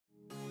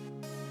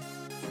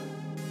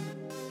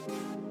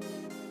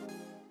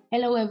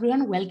Hello,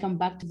 everyone. Welcome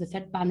back to the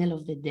third panel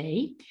of the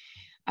day.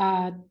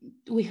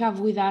 We have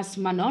with us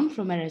Manon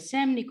from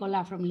RSM,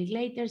 Nicolas from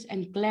Linklaters,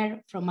 and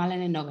Claire from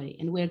Allen & Overy.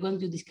 And we're going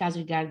to discuss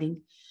regarding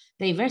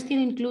diversity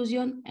and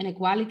inclusion and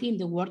equality in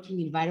the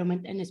working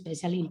environment, and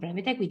especially in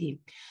private equity.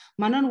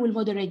 Manon will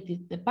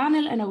moderate the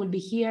panel, and I will be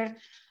here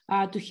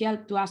to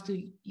help to ask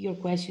your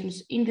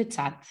questions in the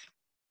chat.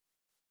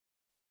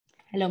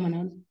 Hello,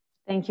 Manon.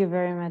 Thank you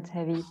very much,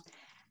 Heavy.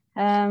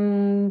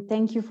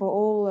 Thank you for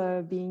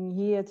all being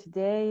here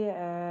today.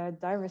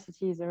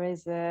 Diversity is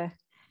always a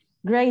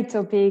great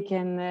topic,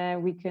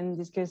 and we can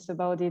discuss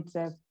about it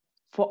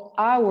for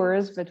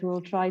hours, but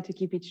we'll try to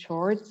keep it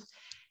short.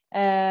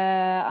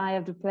 I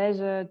have the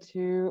pleasure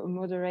to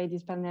moderate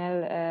this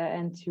panel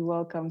and to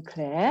welcome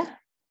Claire.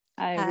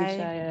 I wish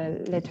I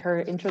let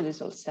her introduce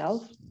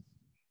herself.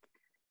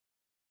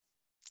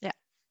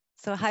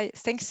 So hi,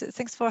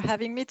 thanks for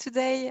having me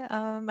today,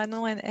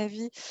 Manon and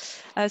Evie.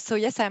 So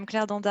yes, I'm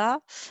Claire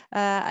Danda.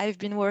 I've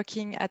been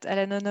working at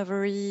Allen &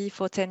 Overy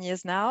for 10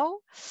 years now.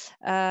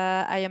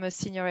 I am a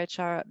senior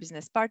HR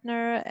business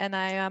partner, and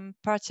I am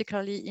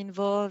particularly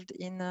involved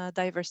in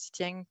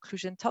diversity and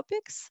inclusion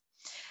topics.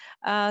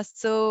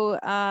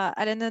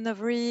 Allen &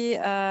 Overy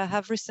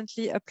have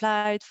recently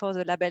applied for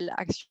the label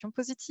Action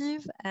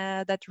Positive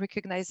that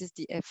recognizes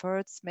the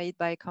efforts made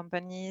by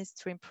companies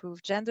to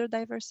improve gender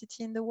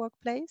diversity in the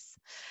workplace.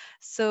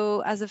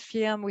 So as a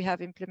firm, we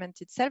have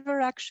implemented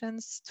several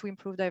actions to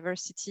improve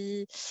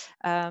diversity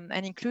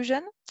and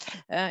inclusion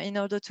in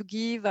order to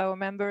give our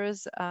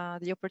members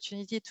the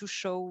opportunity to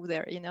show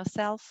their inner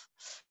self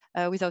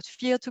without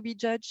fear to be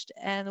judged,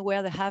 and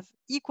where they have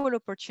equal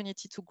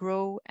opportunity to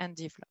grow and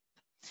develop.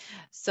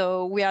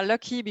 So we are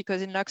lucky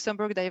because in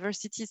Luxembourg,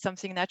 diversity is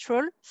something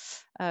natural.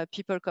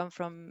 People come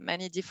from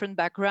many different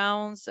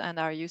backgrounds and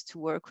are used to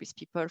work with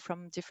people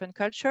from different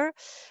culture.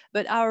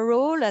 But our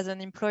role as an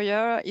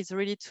employer is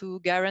really to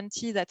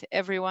guarantee that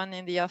everyone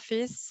in the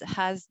office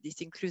has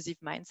this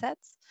inclusive mindset,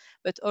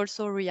 but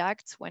also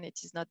react when it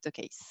is not the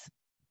case.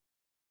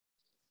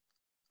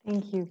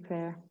 Thank you,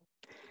 Claire.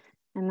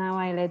 And now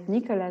I let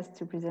Nicolas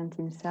to present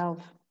himself.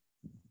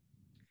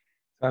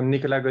 I'm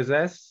Nicolas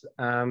Gauzès.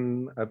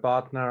 I'm a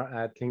partner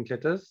at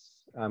Linklaters.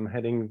 I'm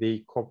heading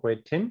the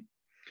corporate team.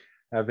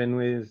 I've been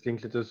with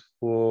Linklaters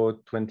for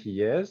 20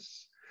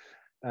 years.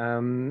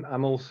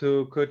 I'm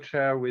also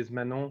co-chair with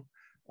Manon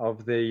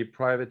of the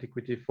Private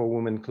Equity for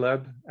Women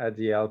Club at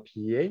the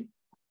LPEA.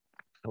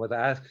 I was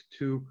asked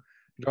to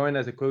join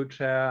as a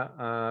co-chair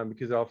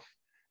because of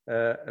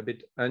a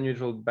bit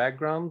unusual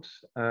background.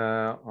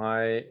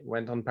 I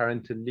went on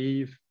parental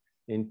leave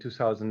in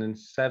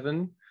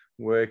 2007.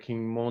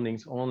 Working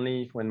mornings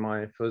only when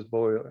my first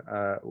boy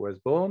was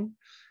born.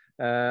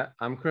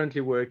 I'm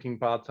currently working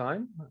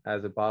part-time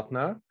as a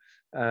partner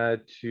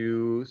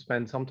to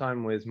spend some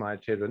time with my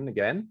children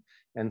again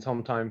and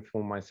some time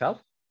for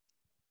myself.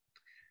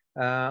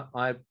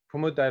 I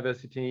promote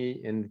diversity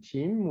in the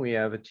team. We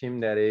have a team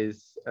that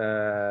is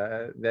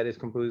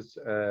composed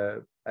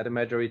at a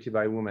majority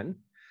by women.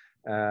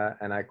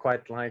 And I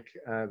quite like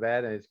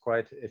that, and it's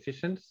quite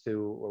efficient. So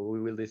we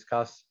will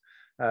discuss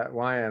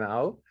why and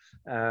how,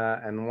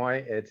 and why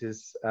it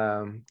is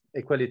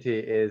equality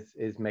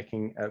is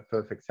making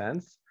perfect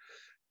sense.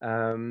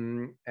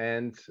 What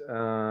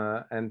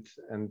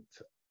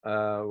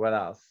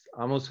else?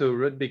 I'm also a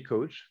rugby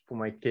coach for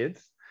my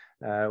kids,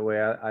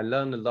 where I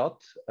learn a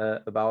lot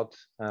about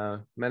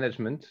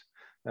management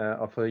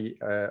of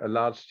a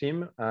large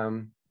team.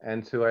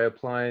 And so I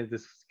apply the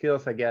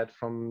skills I get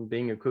from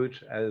being a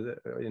coach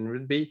in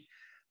rugby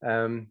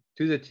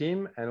to the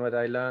team, and what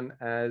I learn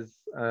as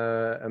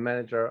a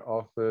manager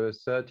of a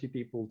 30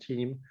 people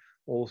team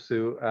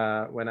also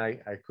when I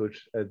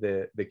coach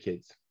the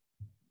kids.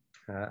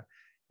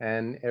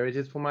 And here it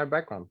is for my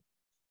background.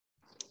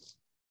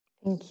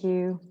 Thank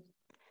you.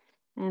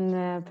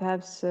 And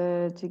perhaps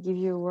to give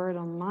you a word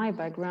on my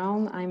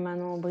background, I'm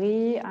Manon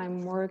Aubry. I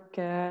work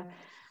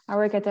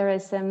at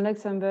RSM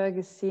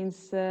Luxembourg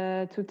since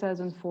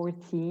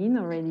 2014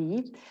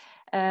 already.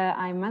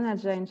 I'm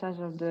manager in charge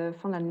of the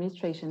fund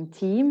administration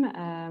team,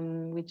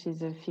 which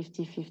is a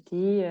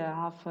 50-50,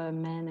 half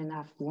men and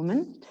half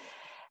women.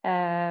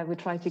 We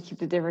try to keep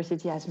the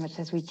diversity as much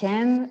as we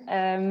can.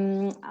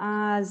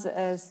 As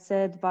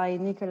said by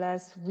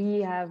Nicolas, we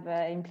have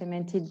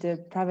implemented the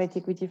Private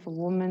Equity for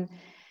Women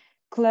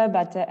Club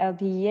at the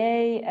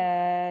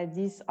LPEA.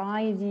 This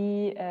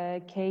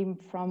idea came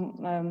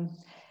from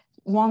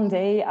one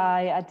day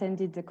I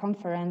attended the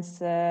conference,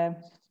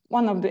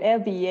 one of the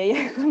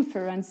LPEA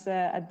conference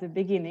at the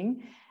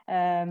beginning,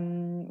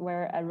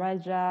 where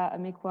Raja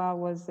Amekwa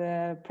was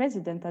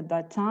president at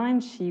that time.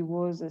 She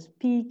was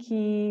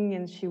speaking,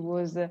 and she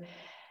was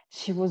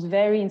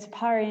very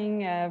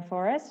inspiring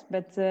for us.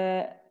 But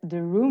the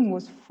room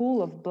was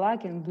full of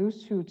black and blue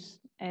suits,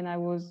 and I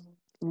was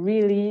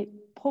really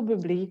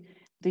probably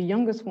the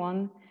youngest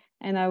one,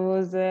 and I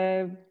was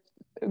a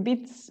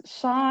bit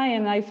shy,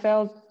 and I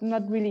felt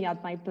not really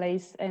at my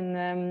place.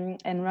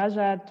 And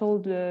Raja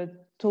told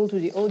to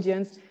the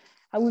audience,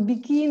 I would be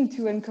keen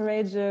to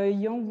encourage a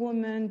young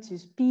woman to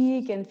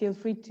speak and feel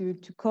free to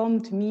come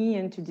to me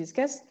and to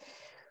discuss,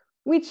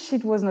 which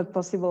it was not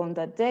possible on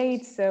that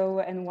date. So,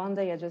 and one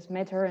day I just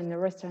met her in the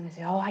restaurant. I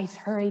said, oh,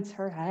 it's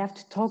her, I have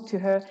to talk to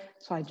her.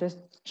 So I just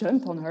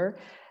jumped on her.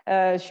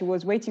 She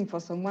was waiting for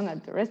someone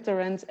at the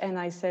restaurant. And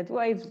I said,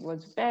 well, it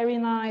was very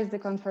nice, the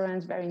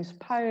conference, very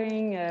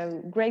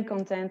inspiring, great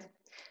content,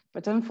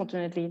 but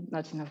unfortunately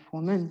not enough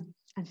women.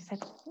 And she said,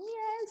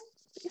 yes,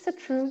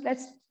 it's true.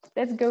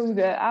 Let's go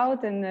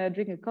out and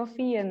drink a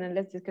coffee and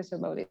let's discuss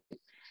about it.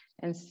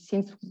 And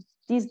since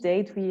this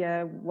date, we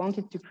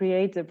wanted to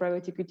create a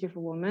private equity for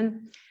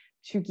women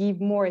to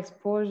give more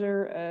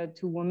exposure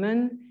to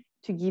women,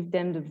 to give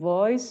them the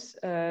voice,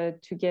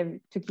 to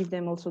give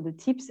them also the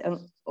tips. And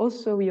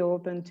also we are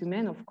open to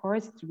men, of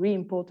course. It's really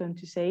important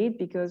to say it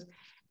because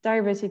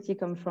diversity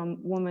comes from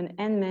women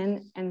and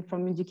men and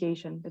from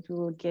education, but we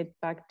will get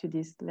back to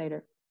this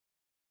later.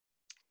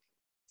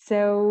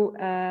 So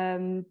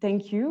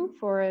thank you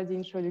for the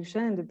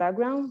introduction and the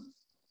background.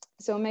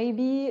 So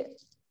maybe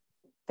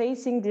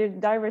facing the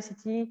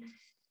diversity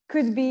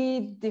could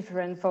be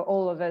different for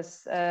all of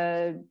us,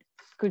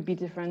 could be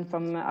different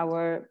from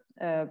our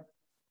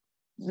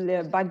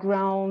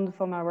background,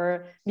 from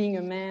our being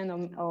a man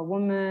or a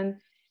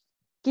woman,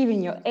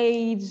 given your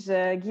age,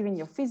 given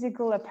your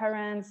physical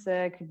appearance,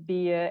 could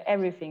be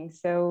everything.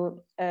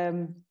 So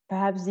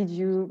perhaps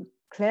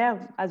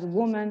Claire, as a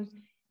woman,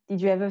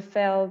 did you ever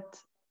felt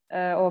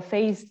or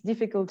faced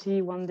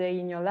difficulty one day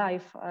in your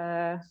life,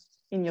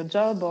 in your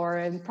job or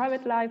in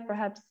private life,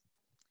 perhaps?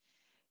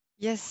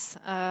 Yes,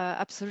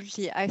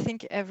 absolutely. I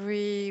think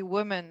every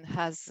woman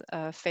has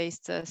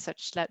faced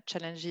such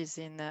challenges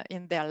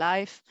in their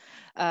life.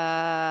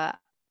 I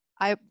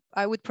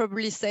would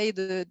probably say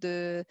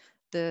the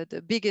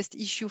biggest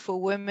issue for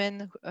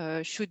women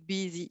should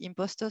be the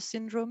imposter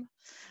syndrome.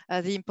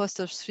 The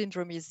imposter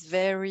syndrome is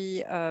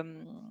very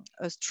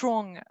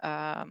strong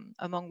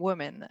among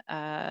women.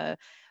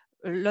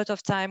 A lot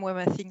of time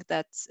women think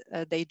that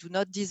they do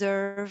not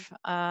deserve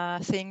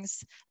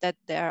things, that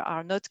they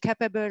are not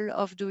capable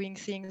of doing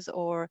things,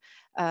 or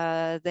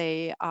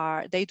they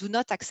do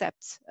not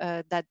accept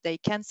that they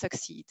can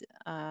succeed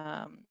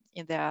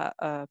in their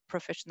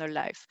professional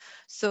life.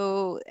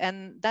 So,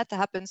 and that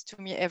happens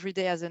to me every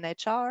day as an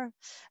HR.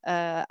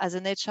 As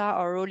an HR,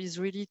 our role is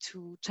really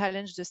to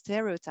challenge the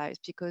stereotypes,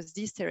 because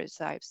these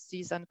stereotypes,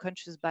 these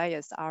unconscious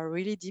bias, are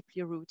really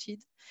deeply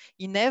rooted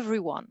in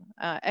everyone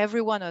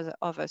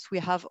of us. We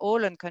have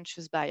all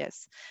unconscious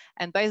bias.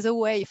 And by the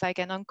way, if I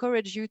can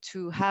encourage you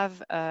to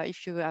have,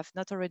 if you have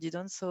not already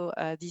done so,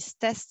 these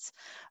tests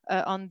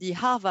on the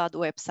Harvard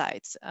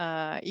website.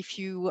 If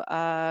you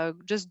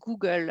just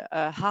Google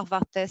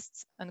Harvard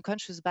tests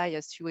unconscious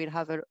bias, you will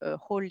have a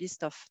whole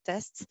list of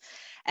tests.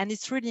 And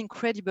it's really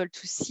incredible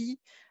to see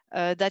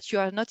that you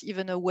are not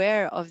even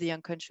aware of the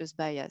unconscious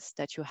bias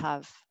that you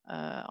have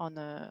on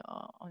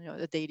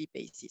a daily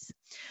basis.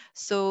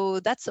 So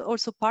that's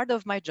also part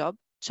of my job,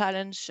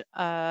 challenge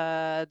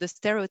the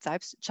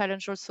stereotypes,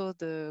 challenge also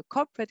the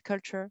corporate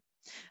culture,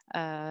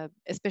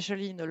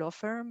 especially in a law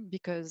firm,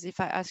 because if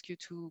I ask you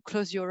to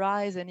close your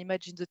eyes and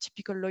imagine the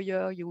typical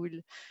lawyer, you will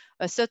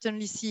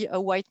certainly see a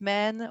white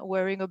man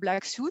wearing a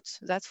black suit,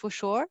 that's for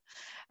sure.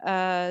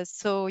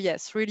 So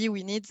yes, really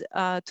we need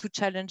to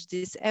challenge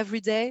this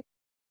every day,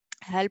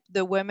 help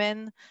the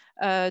women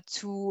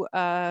to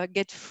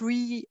get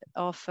free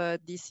of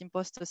this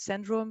imposter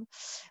syndrome.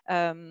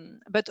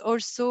 But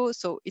also,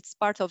 so it's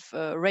part of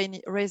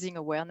raising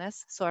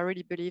awareness. So I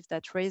really believe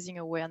that raising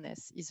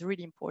awareness is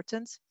really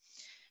important.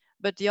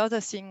 But the other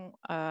thing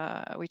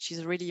which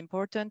is really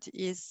important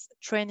is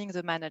training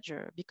the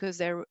manager, because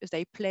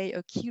they play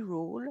a key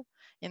role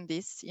in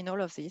this, in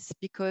all of this,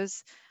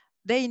 because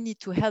they need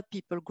to help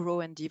people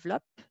grow and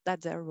develop.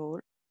 That's their role.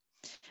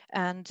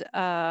 And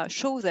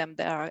show them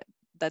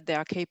that they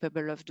are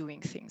capable of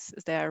doing things.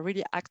 They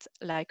really act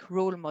like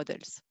role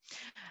models.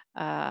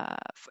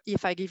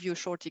 If I give you a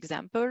short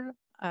example,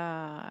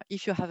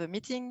 if you have a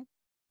meeting,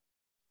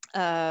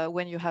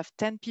 when you have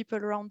 10 people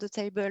around the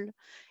table,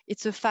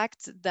 it's a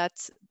fact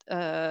that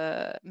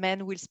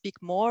men will speak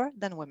more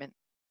than women.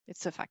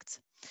 It's a fact.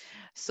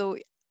 So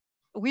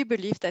we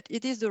believe that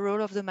it is the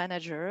role of the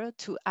manager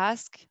to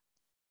ask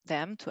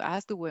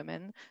the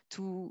women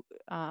to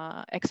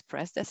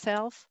express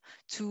themselves,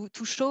 to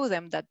show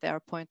them that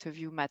their point of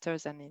view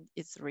matters and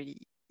it's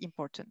really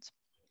important.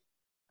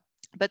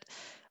 But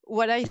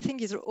what I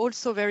think is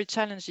also very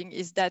challenging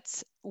is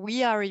that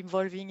we are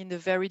evolving in a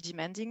very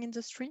demanding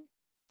industry,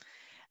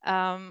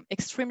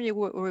 extremely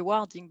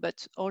rewarding,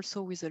 but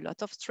also with a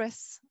lot of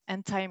stress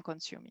and time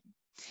consuming.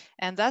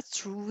 And that's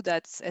true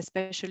that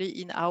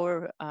especially in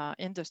our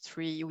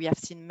industry, we have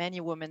seen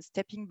many women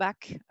stepping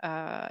back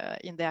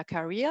in their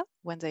career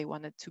when they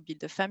wanted to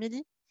build a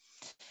family.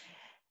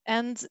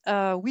 And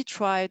we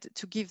tried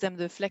to give them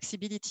the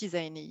flexibility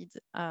they need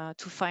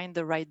to find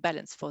the right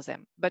balance for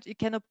them. But it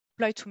can apply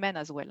apply to men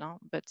as well, huh?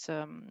 But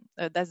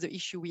that's the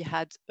issue we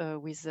had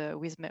with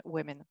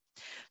women.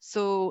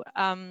 So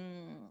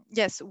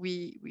yes,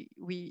 we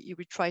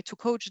try to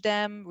coach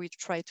them, we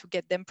try to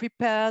get them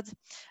prepared.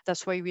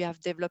 That's why we have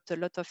developed a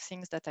lot of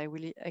things that I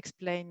will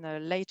explain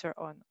later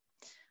on.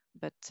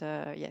 But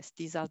yes,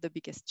 these are the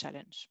biggest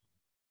challenge.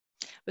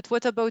 But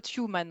what about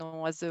you,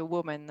 Manon, as a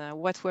woman?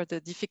 What were the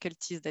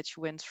difficulties that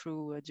you went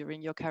through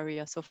during your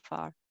career so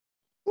far?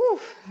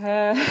 Oof,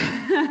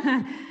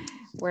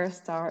 where to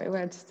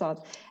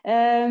start?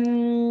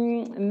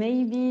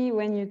 Maybe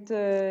when you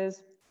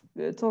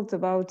talked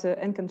about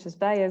unconscious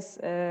bias,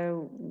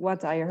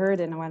 what I heard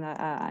and when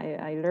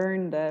I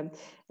learned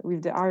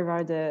with the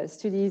Harvard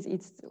studies,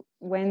 it's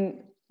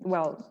when,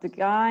 well, the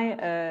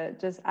guy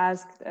just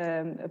asked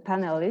a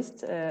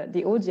panelist,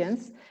 the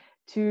audience,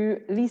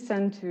 to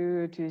listen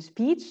to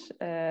speech.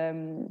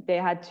 They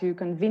had to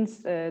convince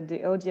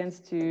the audience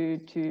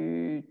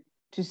to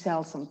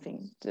sell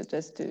something,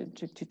 just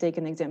to take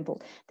an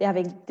example. They have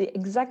the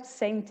exact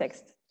same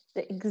text,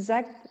 the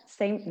exact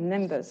same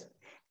numbers.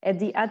 And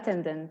the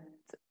attendant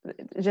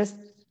just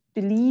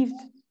believed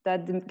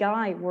that the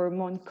guy were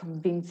more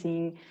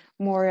convincing,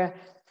 more,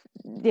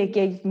 they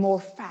gave more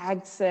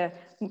facts.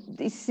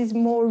 This is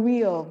more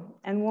real.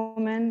 And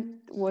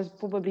woman was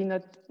probably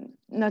not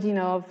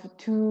enough,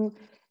 too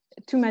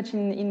much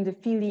in the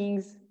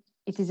feelings.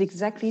 It is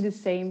exactly the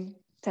same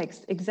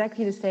text,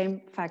 exactly the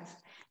same facts.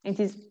 It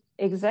is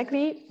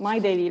exactly my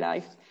daily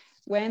life.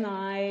 When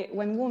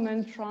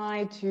women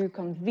try to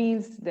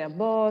convince their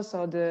boss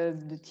or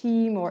the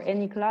team or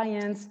any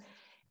clients,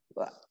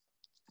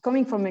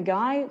 coming from a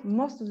guy,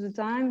 most of the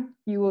time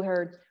you will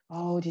hear,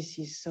 oh, this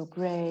is so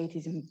great,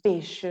 he's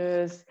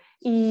ambitious,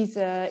 he's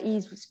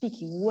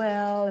speaking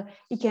well,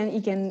 he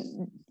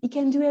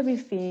can do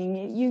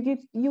everything.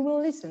 You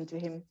will listen to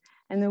him.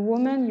 And a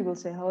woman, you will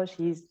say, oh,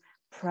 she's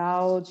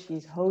proud,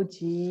 she's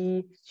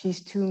haughty,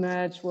 she's too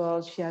much,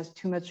 well, she has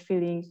too much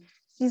feeling.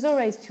 She's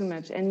always too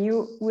much, and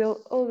you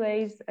will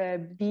always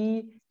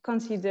be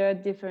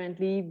considered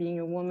differently being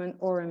a woman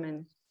or a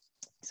man.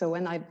 So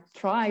when I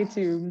try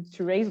to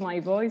raise my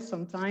voice,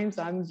 sometimes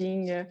I'm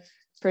being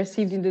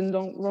perceived in the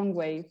wrong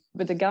way.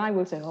 But the guy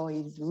will say, oh,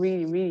 he's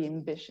really, really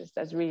ambitious.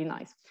 That's really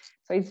nice.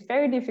 So it's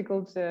very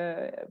difficult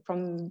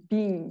from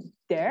being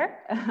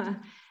there.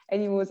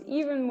 And it was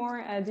even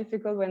more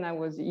difficult when I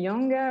was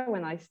younger,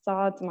 when I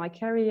started my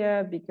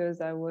career,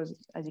 because I was,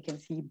 as you can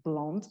see,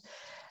 blonde.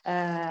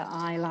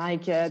 I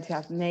like to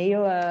have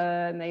nail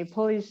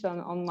polish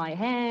on my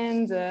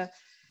hand.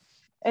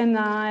 And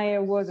I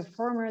was a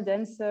former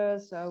dancer,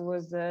 so I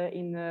was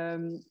in a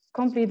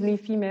completely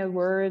female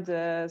world,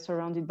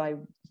 surrounded by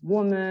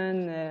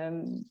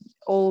women,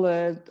 all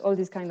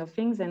these kind of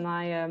things. And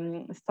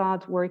I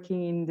start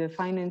working in the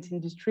finance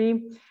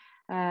industry,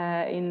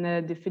 in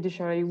the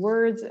fiduciary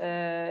world,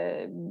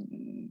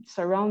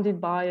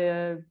 surrounded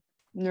by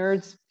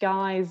nerds,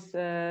 guys,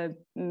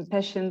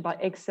 passionate by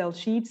Excel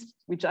sheets,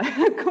 which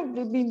I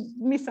completely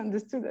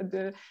misunderstood at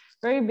the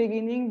very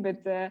beginning,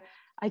 but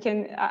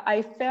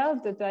I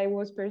felt that I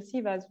was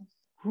perceived as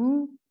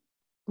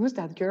who's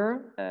that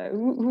girl?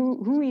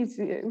 Who is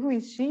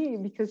she?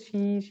 Because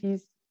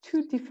she's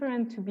too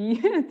different to be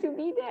to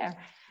be there.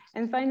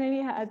 And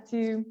finally, I had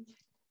to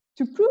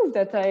prove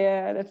that I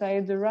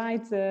had the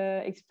right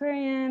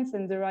experience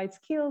and the right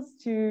skills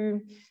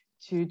to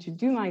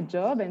do my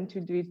job and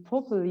to do it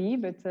properly.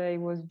 But it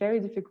was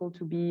very difficult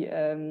to be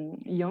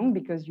young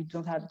because you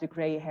don't have the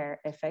gray hair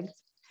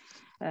effect.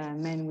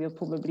 Men will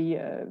probably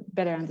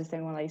better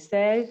understand what I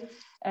say.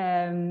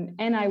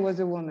 And I was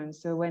a woman.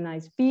 So when I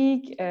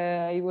speak,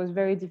 it was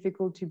very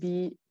difficult to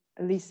be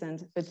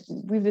listened. But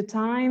with the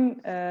time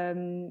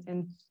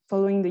and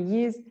following the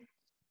years,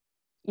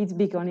 it's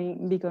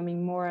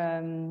becoming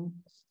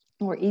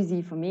more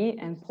easy for me,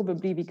 and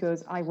probably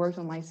because I worked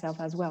on myself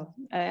as well.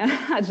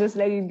 I just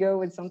let it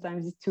go, and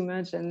sometimes it's too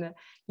much, and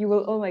you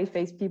will always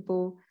face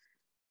people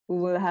who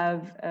will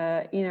have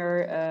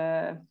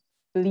inner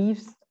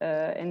beliefs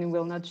and it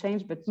will not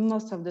change. But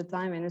most of the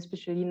time, and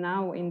especially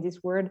now in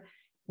this world,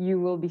 you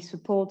will be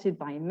supported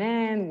by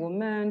men,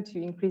 women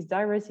to increase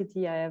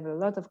diversity. I have a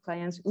lot of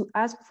clients who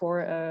ask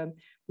for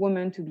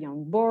women to be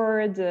on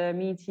board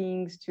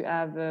meetings, to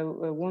have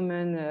a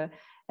woman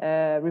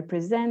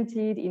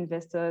represented.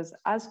 Investors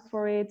ask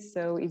for it.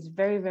 So it's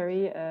very,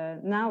 very,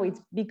 now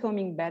it's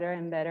becoming better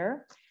and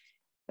better,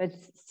 but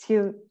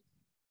still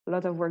a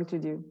lot of work to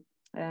do.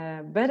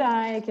 But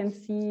I can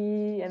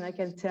see and I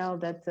can tell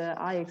that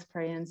I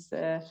experience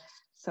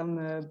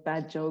some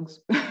bad jokes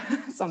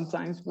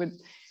sometimes, but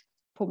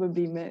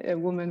probably a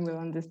woman will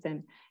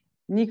understand.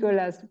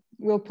 Nicolas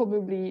will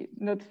probably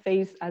not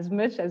face as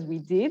much as we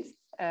did,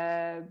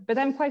 but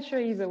I'm quite sure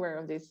he's aware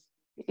of this,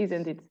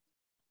 isn't it?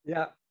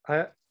 Yeah,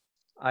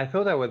 I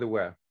thought I was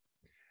aware,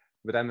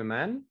 but I'm a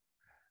man.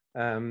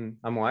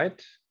 I'm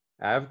white.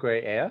 I have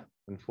gray hair,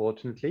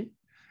 unfortunately.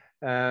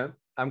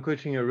 I'm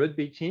coaching a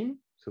rugby team,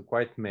 so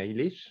quite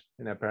male-ish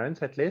in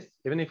appearance, at least,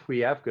 even if we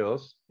have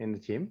girls in the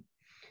team,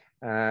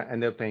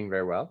 and they're playing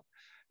very well.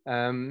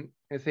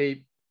 I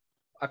say,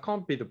 I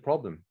can't be the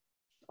problem.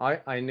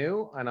 I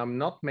know, and I'm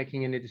not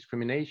making any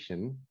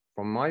discrimination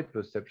from my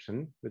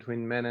perception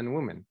between men and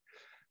women.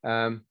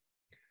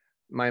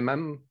 My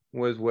mom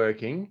was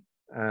working.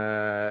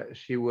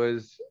 She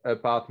was a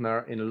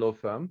partner in a law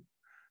firm,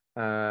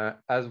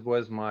 as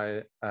was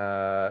my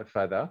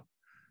father.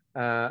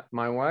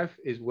 My wife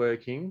is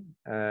working.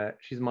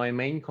 She's my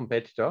main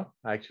competitor,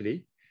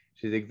 actually.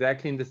 She's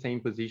exactly in the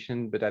same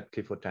position, but at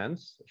Clifford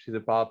Chance. She's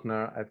a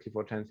partner at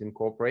Clifford Chance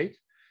Incorporate.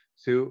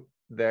 So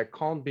there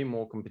can't be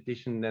more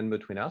competition than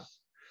between us.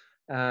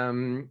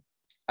 I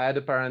had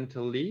a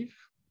parental leave.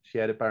 She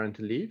had a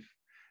parental leave.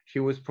 She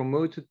was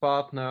promoted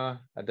partner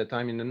at the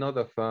time in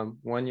another firm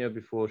 1 year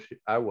before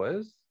I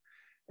was.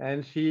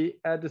 And she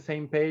had the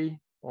same pay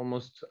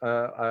almost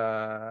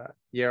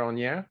year on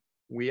year.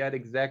 We had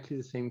exactly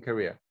the same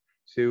career.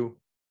 So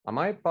am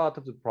I part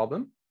of the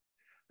problem?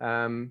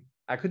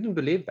 I couldn't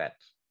believe that.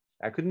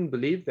 I couldn't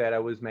believe that I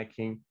was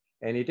making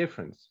any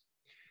difference.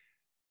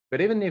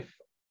 But even if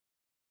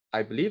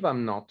I believe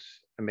I'm not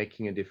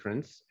making a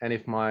difference, and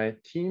if my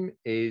team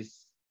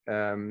is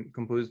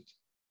composed,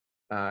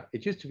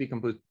 it used to be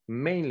composed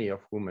mainly of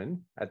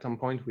women. At some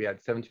point, we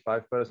had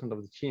 75%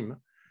 of the team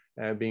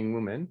being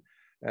women.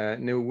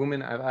 No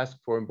women have asked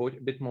for a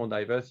bit more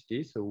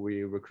diversity, so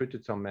we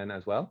recruited some men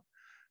as well.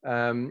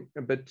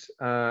 But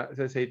as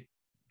I say,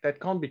 that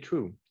can't be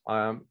true.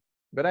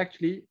 But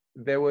actually,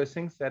 there were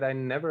things that I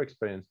never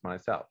experienced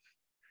myself.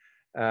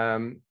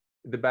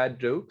 The bad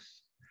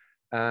jokes,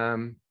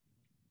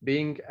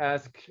 being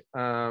asked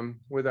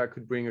whether I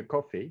could bring a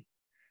coffee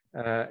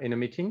in a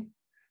meeting.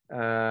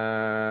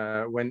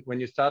 When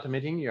you start a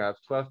meeting, you have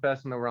 12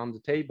 persons around the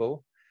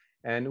table,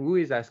 and who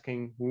is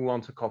asking who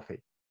wants a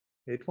coffee?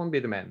 It won't be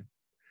the man.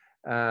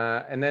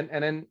 And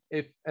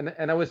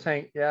I was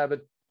saying, yeah,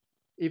 but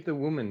if the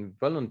women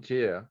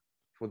volunteer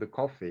for the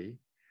coffee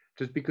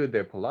just because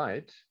they're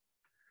polite,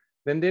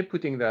 then they're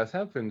putting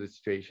themselves in the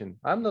situation.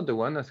 I'm not the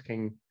one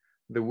asking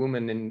the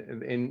woman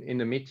in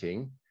the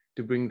meeting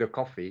to bring the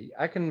coffee.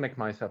 I can make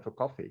myself a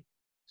coffee.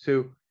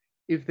 So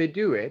if they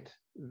do it,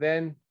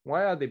 then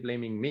why are they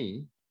blaming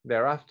me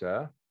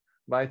thereafter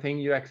by saying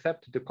you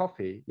accepted the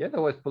coffee? Yeah,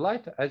 that was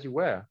polite as you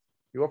were.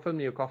 You offered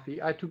me a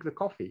coffee, I took the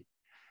coffee.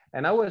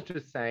 And I was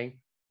just saying,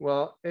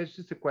 well, it's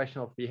just a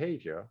question of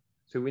behavior.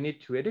 So we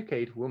need to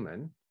educate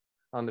women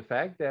on the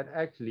fact that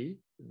actually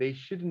they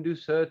shouldn't do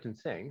certain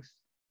things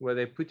where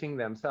they're putting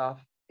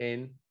themselves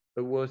in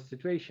a worse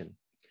situation.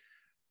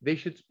 They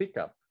should speak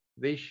up.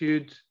 They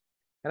should,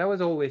 and I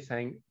was always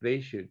saying they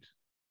should.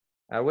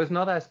 I was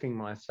not asking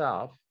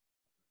myself,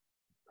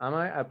 am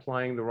I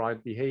applying the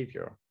right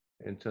behavior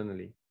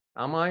internally?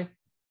 Am I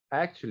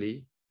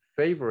actually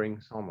favoring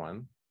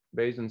someone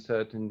based on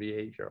certain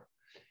behavior?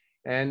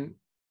 And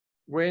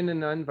we're in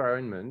an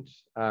environment,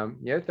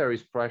 yes, there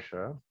is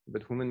pressure,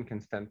 but women can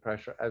stand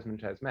pressure as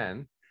much as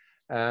men,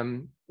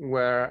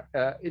 where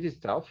it is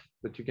tough,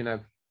 but you can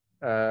have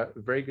a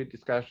very good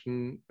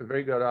discussion, a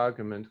very good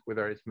argument,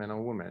 whether it's men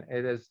or women.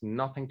 It has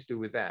nothing to do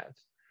with that.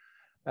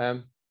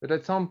 But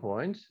at some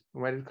point,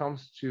 when it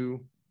comes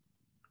to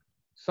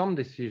some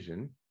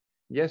decision,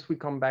 yes, we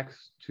come back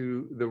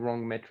to the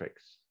wrong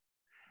metrics.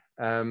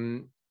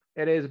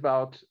 It is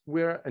about,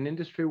 we're an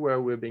industry where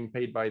we're being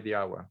paid by the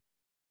hour.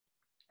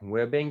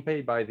 We're being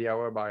paid by the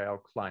hour by our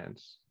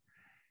clients,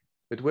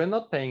 but we're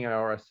not paying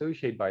our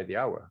associate by the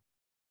hour.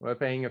 We're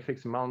paying a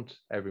fixed amount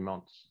every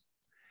month.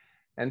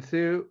 And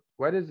so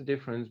what is the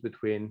difference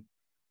between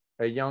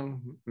a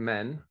young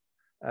man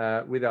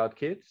without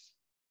kids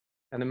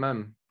and a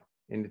mom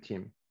in the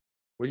team?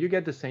 Will you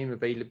get the same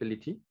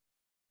availability?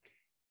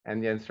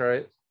 And the answer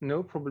is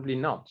no, probably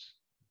not.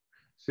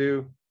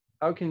 So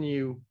how can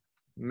you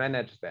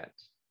manage that?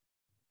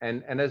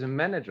 And as a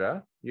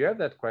manager, you have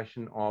that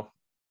question of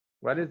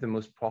what is the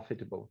most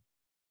profitable?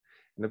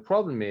 And the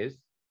problem is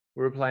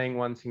we're applying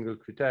one single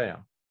criteria.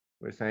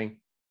 We're saying,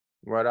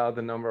 what are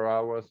the number of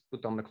hours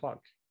put on the clock?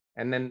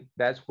 And then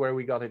that's where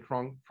we got it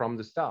wrong from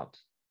the start.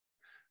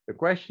 The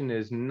question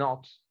is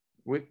not,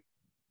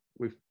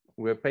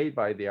 we're paid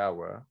by the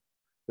hour,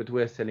 but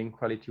we're selling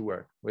quality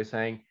work. We're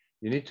saying,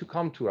 you need to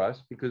come to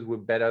us because we're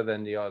better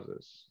than the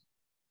others.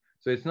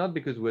 So it's not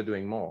because we're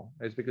doing more,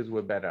 it's because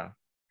we're better.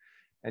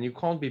 And you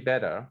can't be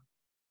better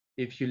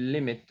if you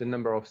limit the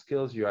number of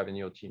skills you have in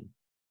your team.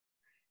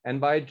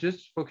 And by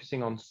just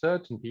focusing on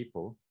certain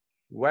people,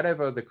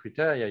 whatever the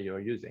criteria you're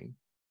using,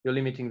 you're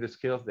limiting the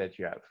skills that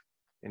you have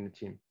in the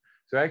team.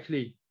 So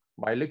actually,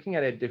 by looking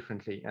at it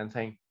differently and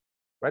saying,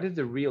 what is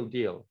the real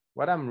deal?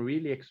 What I'm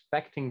really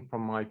expecting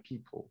from my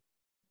people?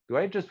 Do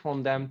I just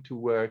want them to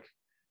work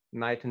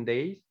night and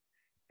days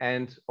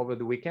and over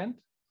the weekend?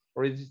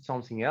 Or is it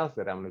something else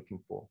that I'm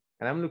looking for?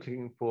 And I'm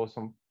looking for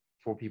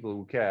people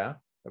who care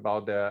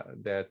about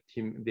their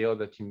team, the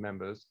other team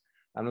members.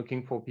 I'm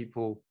looking for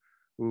people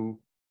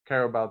who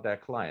care about their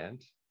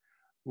client,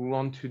 who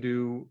want to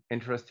do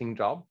interesting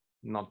job,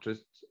 not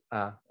just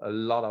a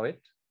lot of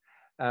it.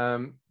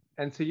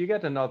 And so you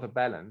get another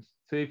balance.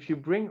 So if you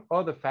bring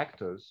other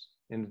factors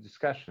in the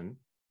discussion,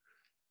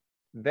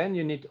 then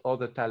you need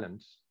other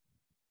talents.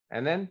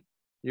 And then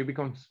you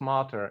become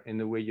smarter in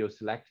the way you're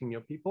selecting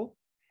your people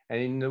and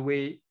in the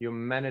way you're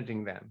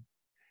managing them.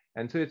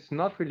 And so it's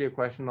not really a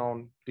question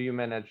on do you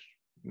manage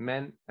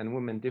men and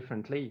women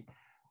differently.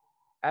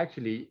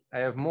 Actually, I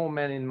have more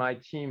men in my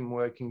team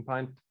working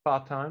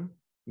part-time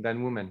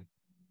than women,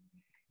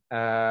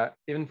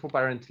 even for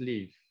parental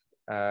leave.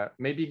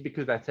 Maybe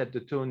because I set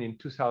the tone in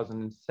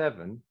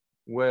 2007,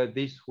 where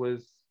this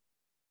was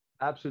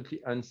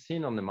absolutely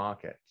unseen on the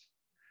market.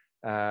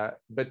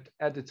 But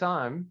at the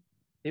time,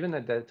 even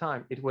at that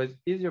time, it was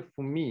easier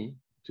for me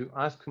to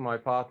ask my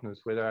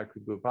partners whether I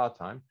could go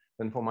part-time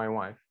than for my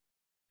wife.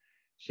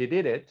 She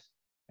did it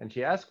and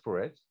she asked for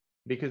it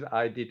because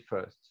I did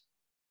first.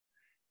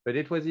 But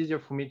it was easier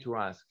for me to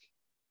ask,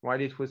 while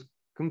it was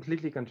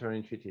completely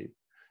counterintuitive.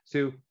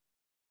 So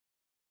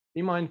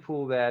be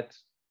mindful that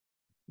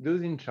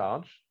those in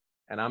charge,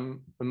 and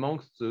I'm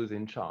amongst those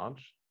in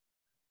charge,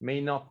 may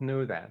not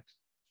know that.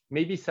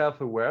 May be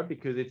self-aware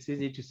because it's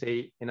easy to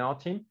say in our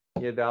team,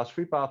 yeah, there are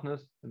 3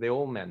 partners, they're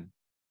all men.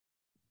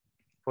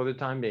 For the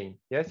time being,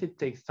 yes, it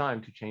takes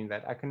time to change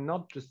that. I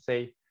cannot just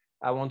say,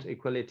 I want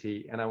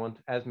equality and I want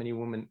as many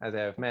women as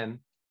I have men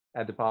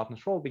at the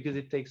partner's role because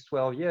it takes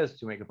 12 years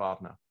to make a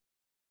partner.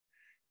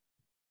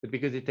 But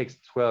because it takes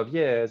 12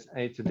 years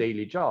and it's a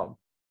daily job,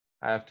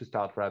 I have to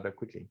start rather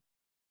quickly.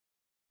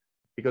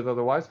 Because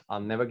otherwise,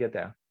 I'll never get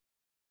there.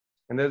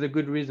 And there's a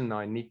good reason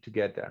I need to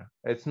get there.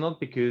 It's not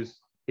because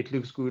it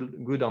looks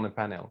good on a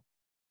panel.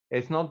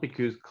 It's not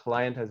because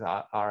clients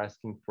are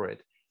asking for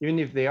it. Even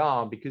if they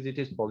are, because it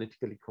is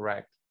politically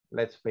correct.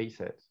 Let's face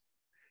it.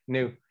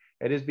 No,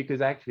 it is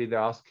because actually there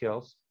are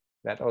skills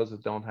that others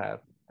don't have.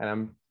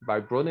 And by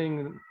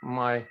broadening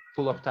my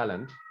pool of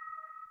talent,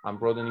 I'm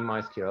broadening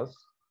my skills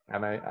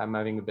and I'm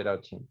having a better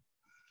team.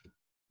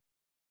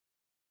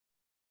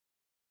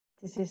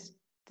 This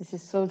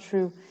is so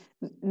true.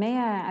 May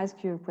I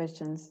ask you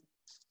questions?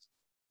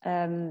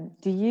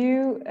 Do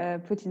you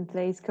put in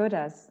place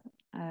quotas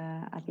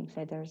at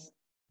Linklaters?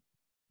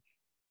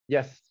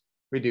 Yes,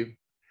 we do.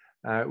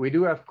 We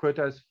do have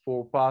quotas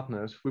for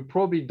partners. We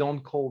probably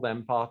don't call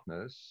them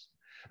partners.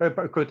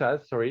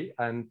 Quotas, sorry,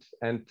 and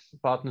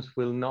partners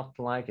will not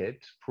like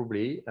it,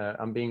 probably.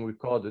 I'm being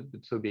recorded,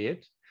 but so be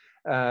it.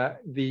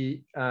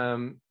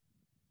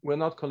 We're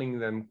not calling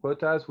them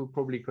quotas, we're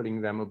probably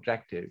calling them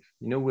objective.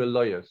 You know, we're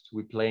lawyers,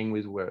 we're playing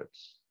with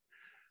words.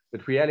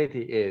 But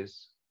reality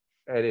is,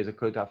 it is a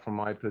quota from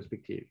my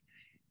perspective.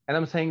 And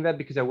I'm saying that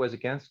because I was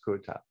against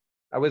quota.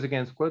 I was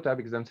against quota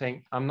because I'm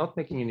saying I'm not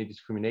making any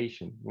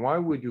discrimination. Why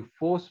would you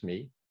force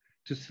me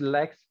to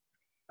select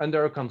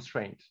under a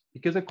constraint?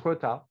 Because a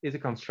quota is a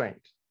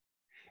constraint.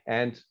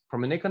 And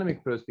from an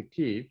economic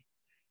perspective,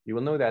 you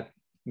will know that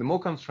the more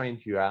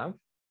constraint you have,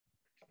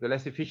 the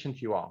less efficient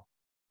you are.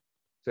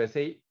 So I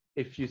say,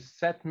 if you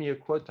set me a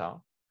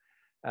quota,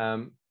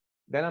 then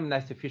I'm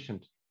less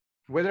efficient.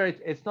 Whether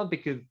it's not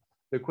because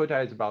the quota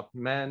is about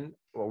men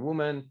or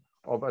women,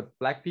 or about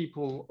Black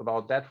people,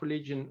 about that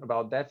religion,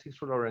 about that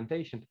sexual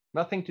orientation,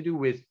 nothing to do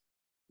with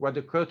what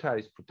the quota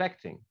is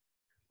protecting.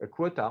 A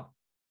quota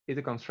is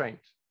a constraint,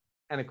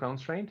 and a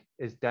constraint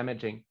is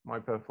damaging my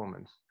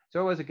performance. So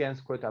I was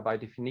against quota by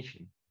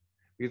definition,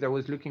 because I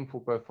was looking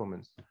for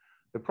performance.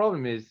 The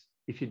problem is,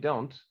 if you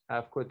don't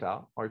have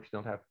quota, or if you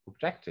don't have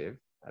objective,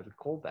 as we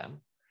call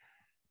them,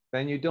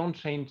 then you don't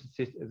change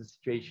the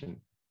situation.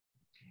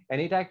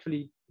 And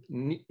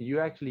you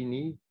actually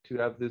need to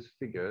have those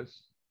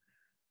figures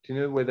to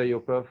know whether you're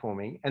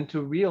performing and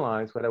to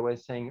realize what I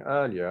was saying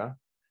earlier,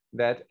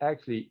 that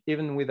actually,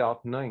 even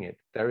without knowing it,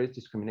 there is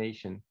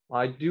discrimination.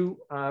 I do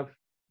have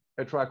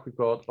a track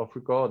record of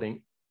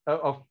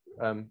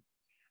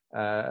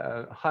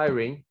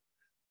hiring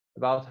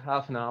about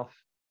half and half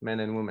men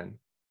and women.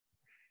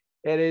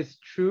 It is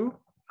true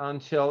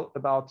until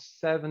about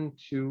 7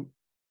 to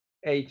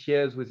 8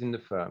 years within the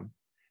firm.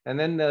 And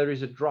then there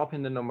is a drop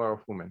in the number of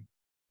women.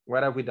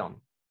 What have we done?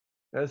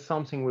 There's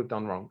something we've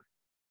done wrong.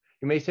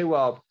 You may say,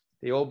 well,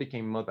 they all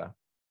became mother.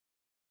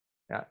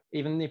 Yeah,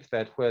 even if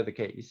that were the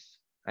case,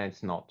 and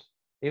it's not,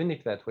 even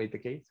if that were the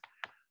case,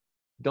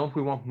 don't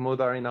we want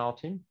mother in our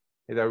team?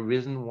 Is there a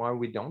reason why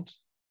we don't?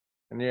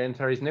 And the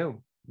answer is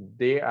no.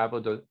 They have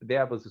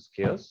the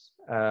skills.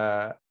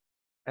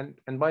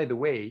 And by the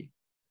way,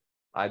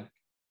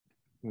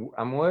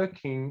 I'm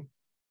working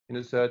in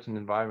a certain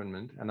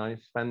environment and I'm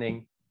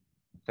spending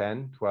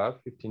 10, 12,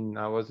 15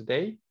 hours a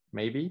day,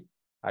 maybe,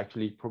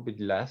 actually probably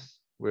less.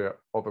 We're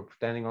over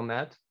pretending on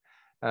that.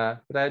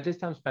 But at this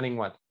time, spending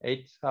what,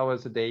 8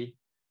 hours a day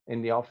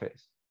in the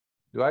office.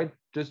 Do I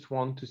just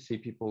want to see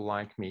people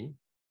like me,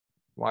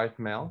 white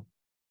male,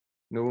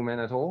 no woman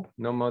at all,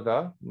 no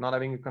mother, not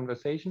having a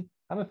conversation?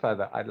 I'm a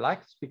father. I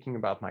like speaking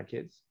about my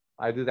kids.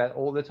 I do that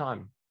all the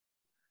time.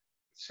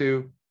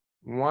 So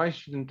why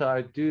shouldn't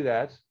I do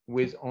that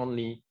with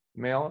only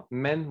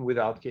men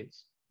without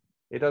kids?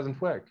 It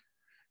doesn't work.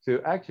 So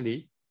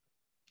actually,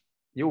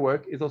 your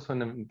work is also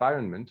an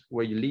environment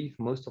where you live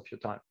most of your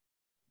time.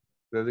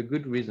 There's a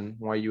good reason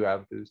why you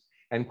have those.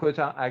 And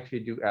quota actually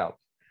do help.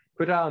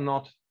 Quota are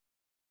not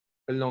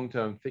a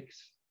long-term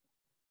fix.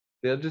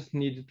 They're just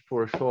needed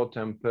for a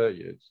short-term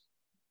period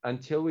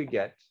until we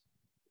get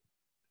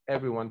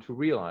everyone to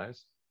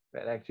realize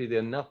that actually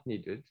they're not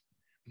needed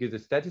because the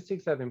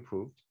statistics have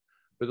improved,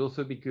 but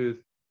also because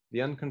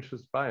the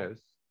unconscious bias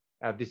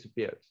have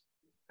disappeared,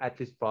 at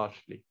least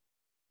partially.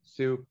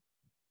 So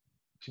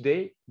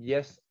today,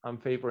 yes, I'm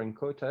favoring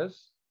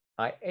quotas.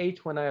 I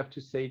hate when I have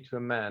to say to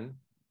a man,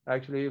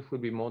 actually, it will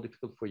be more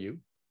difficult for you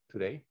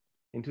today.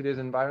 In today's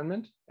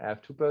environment, I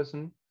have two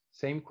persons,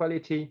 same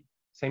quality,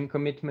 same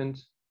commitment,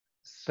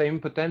 same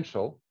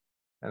potential.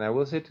 And I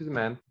will say to the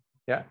man,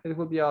 yeah, it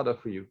will be harder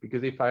for you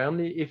because if I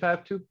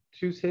have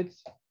two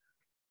seats,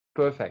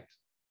 perfect.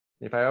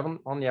 If I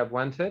only have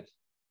one seat,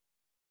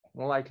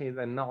 more likely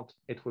than not,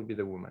 it will be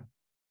the woman.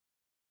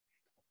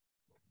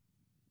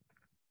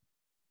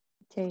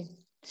 Okay,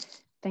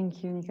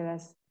 thank you,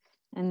 Nicolas.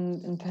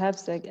 And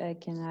perhaps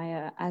can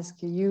I ask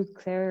you,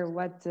 Claire,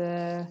 what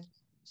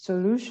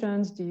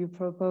solutions do you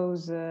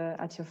propose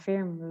at your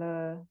firm,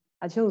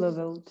 at your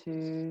level,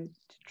 to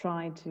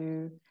try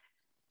to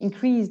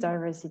increase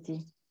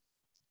diversity?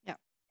 Yeah,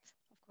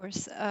 of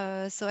course.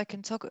 So I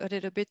can talk a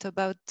little bit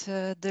about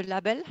the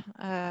label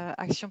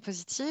Action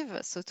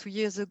Positive. So 2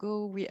 years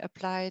ago, we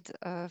applied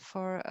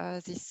for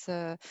this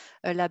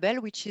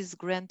label, which is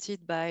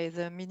granted by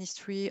the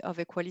Ministry of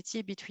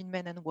Equality between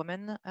Men and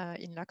Women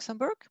in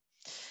Luxembourg.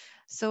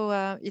 So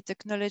it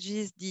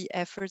acknowledges the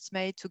efforts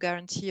made to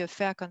guarantee a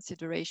fair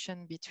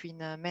consideration between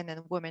men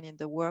and women in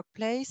the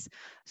workplace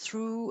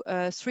through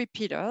 3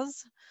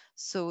 pillars.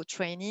 So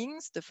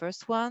trainings, the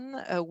first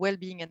one,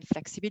 well-being and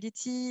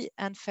flexibility,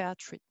 and fair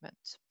treatment.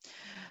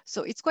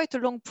 So it's quite a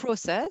long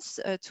process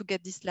to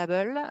get this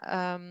label.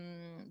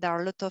 There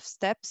are a lot of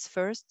steps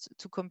first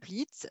to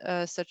complete,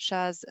 such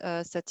as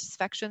a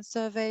satisfaction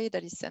survey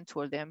that is sent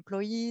to all the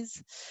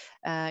employees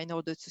in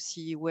order to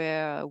see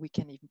where we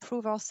can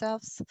improve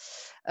ourselves.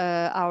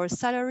 Our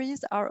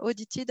salaries are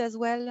audited as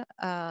well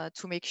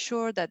to make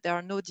sure that there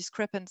are no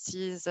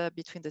discrepancies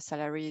between the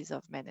salaries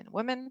of men and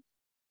women.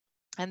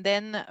 And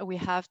then we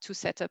have to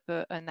set up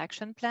an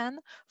action plan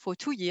for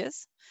 2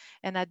 years.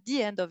 And at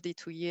the end of the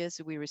 2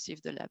 years, we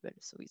receive the label.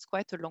 So it's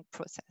quite a long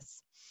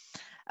process.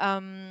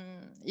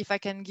 If I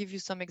can give you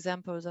some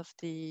examples of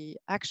the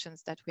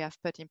actions that we have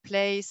put in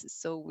place.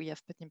 So we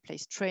have put in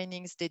place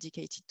trainings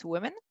dedicated to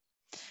women,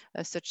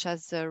 such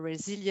as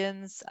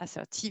resilience,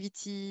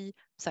 assertivity,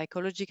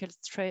 psychological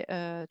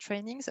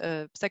trainings,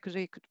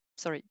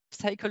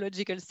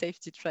 psychological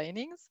safety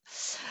trainings.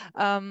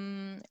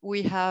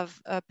 We have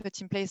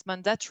put in place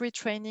mandatory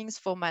trainings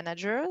for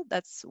manager.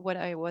 That's what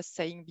I was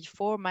saying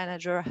before.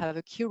 Manager have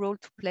a key role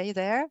to play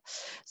there.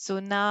 So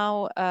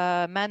now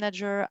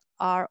manager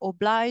are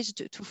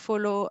obliged to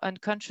follow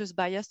unconscious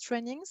bias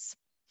trainings.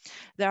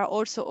 They are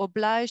also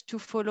obliged to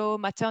follow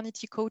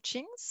maternity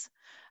coachings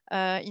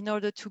in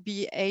order to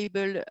be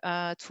able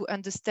to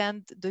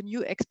understand the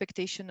new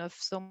expectation of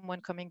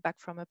someone coming back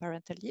from a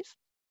parental leave.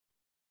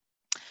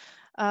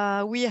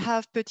 We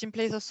have put in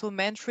place also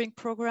mentoring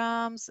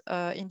programs,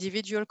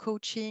 individual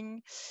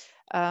coaching,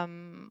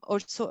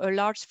 also a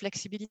large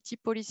flexibility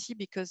policy,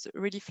 because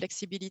really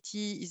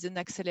flexibility is an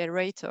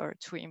accelerator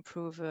to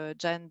improve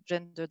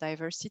gender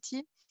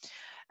diversity.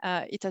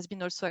 It has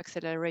been also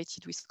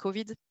accelerated with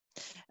COVID.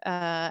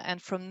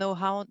 And from now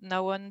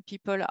on,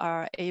 people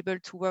are able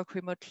to work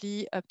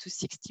remotely up to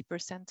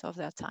 60% of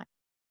their time.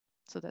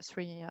 So that's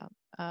really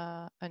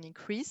an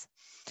increase.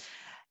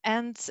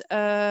 And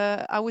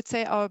I would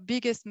say our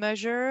biggest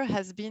measure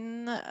has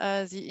been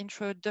the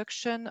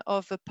introduction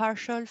of a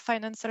partial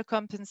financial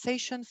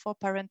compensation for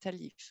parental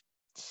leave.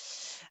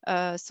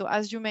 So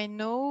as you may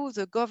know,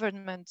 the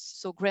government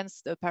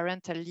grants the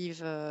parental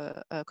leave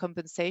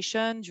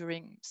compensation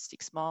during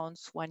 6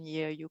 months, 1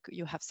 year.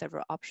 You have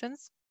several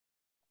options.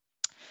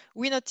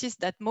 We noticed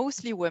that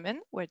mostly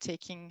women were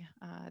taking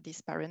this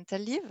parental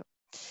leave.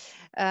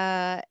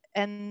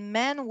 And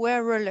men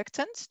were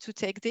reluctant to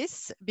take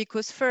this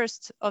because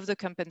first of the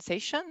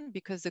compensation,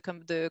 because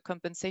the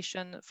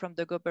compensation from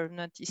the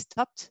government is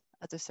stopped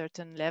at a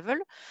certain level.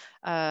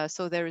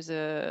 So there is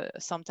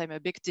sometimes a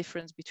big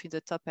difference between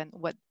the top and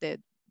what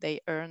they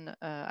earn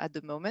at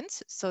the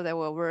moment. So they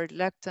were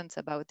reluctant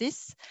about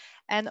this.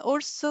 And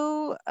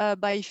also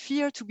by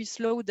fear to be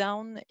slowed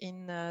down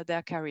in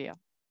their career.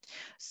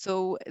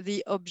 So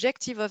the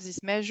objective of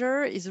this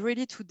measure is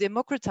really to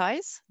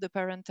democratize the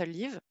parental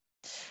leave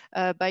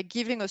by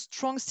giving a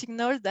strong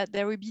signal that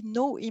there will be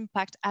no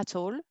impact at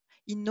all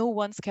in no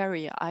one's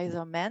career,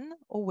 either men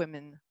or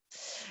women,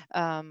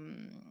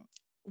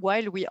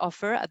 while we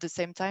offer at the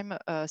same time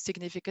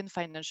significant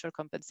financial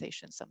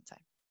compensation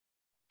sometimes.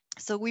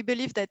 So we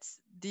believe that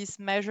this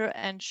measure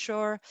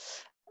ensures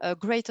a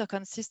greater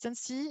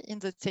consistency in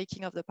the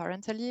taking of the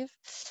parental leave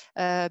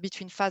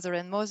between father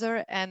and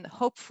mother, and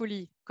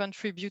hopefully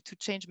contribute to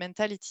change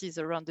mentalities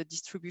around the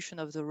distribution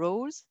of the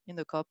roles in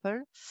the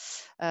couple,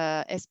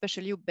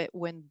 especially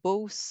when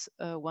both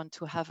want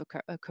to have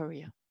a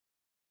career.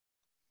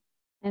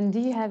 And do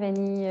you have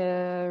any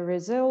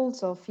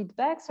results or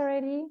feedbacks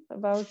already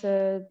about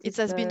this? It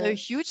has been a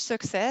huge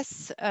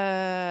success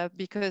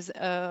because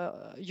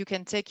you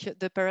can take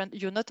the parent,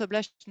 you're not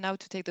obliged now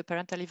to take the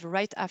parental leave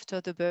right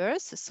after the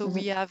birth. So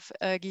we have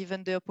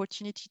given the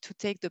opportunity to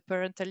take the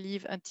parental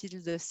leave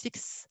until the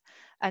 6th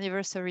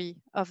anniversary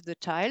of the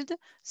child.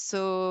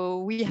 So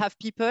we have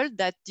people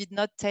that did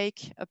not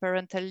take a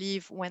parental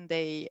leave when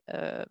they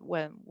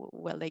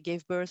they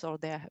gave birth or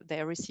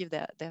they received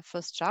their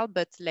first child,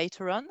 but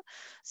later on.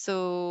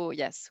 So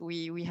yes,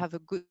 we have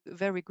a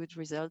very good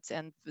results,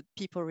 and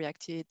people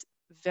reacted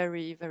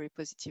very, very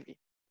positively.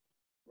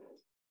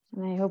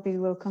 And I hope it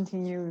will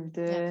continue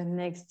the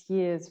next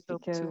years,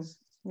 because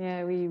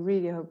yeah, we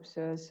really hope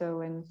so.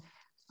 And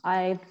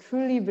I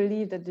truly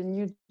believe that the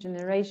new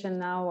generation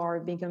now are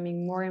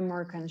becoming more and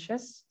more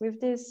conscious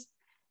with this,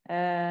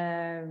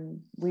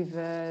 with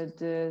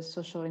the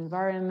social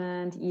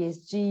environment,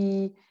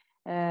 ESG,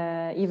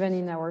 even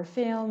in our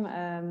film,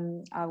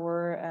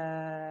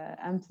 our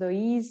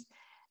employees,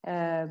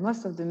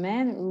 most of the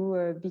men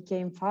who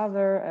became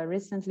father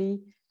recently,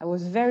 I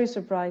was very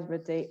surprised,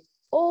 but they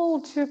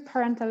all took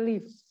parental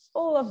leave,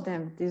 all of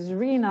them. This is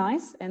really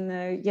nice.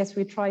 And yes,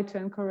 we try to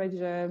encourage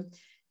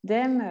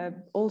them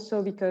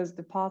also, because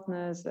the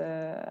partners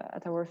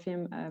at our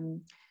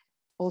film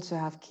also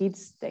have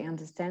kids. They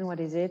understand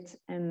what is it,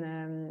 and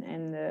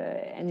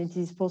it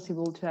is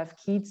possible to have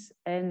kids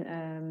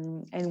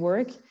and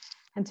work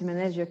and to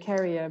manage your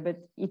career.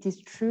 But it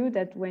is true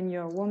that when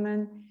you're a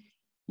woman,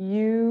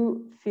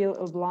 you feel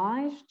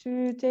obliged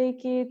to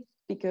take it,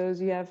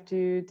 because you have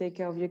to take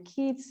care of your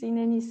kids in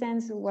any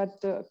sense, what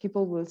the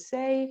people will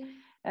say.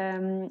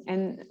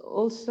 And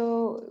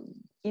also,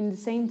 in the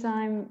same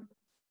time,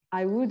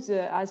 I would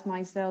ask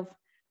myself,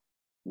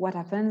 what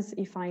happens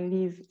if I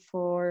leave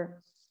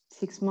for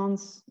 6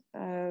 months?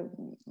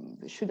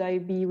 Should I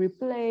be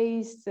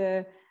replaced?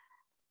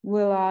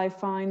 Will I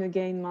find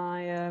again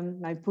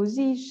my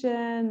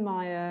position,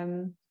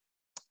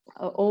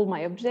 all my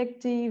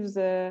objectives,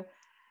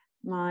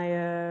 my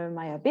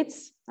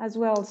habits as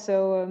well?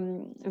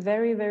 So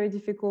very, very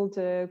difficult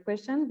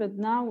question. But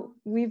now,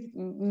 with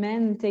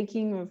men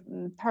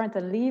taking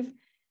parental leave,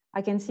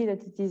 I can see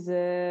that it is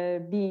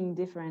being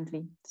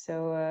differently.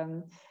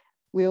 So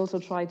we also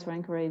try to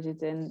encourage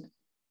it. And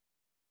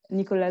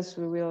Nicolas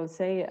will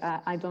say,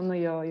 I don't know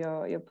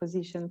your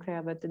position,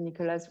 Claire, but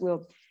Nicolas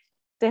will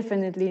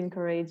definitely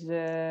encourage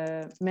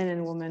men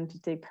and women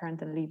to take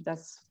parental leave.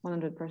 That's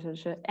 100%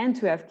 sure. And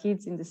to have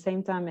kids in the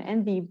same time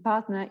and be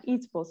partner,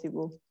 it's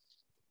possible.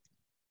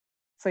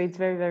 So it's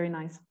very, very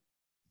nice.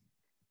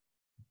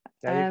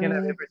 Yeah, you can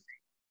have everything.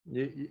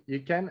 You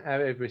can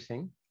have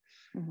everything.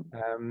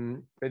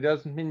 But it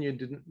doesn't mean you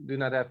do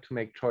not have to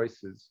make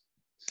choices.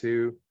 So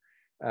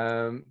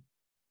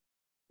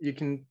you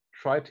can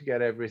try to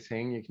get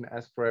everything, you can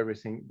ask for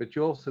everything, but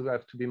you also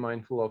have to be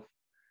mindful of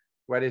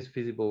what is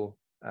feasible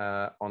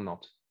or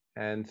not.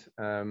 And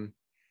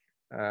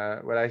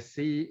what I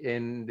see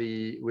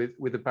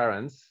with the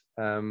parents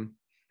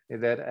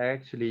is that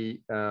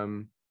actually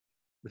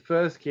the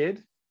first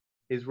kid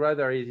is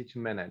rather easy to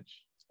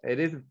manage. It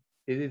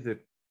is a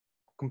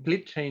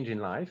complete change in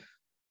life,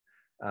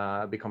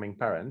 becoming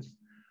parents,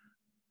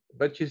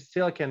 but you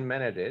still can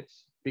manage it,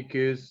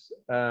 because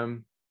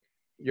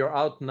you're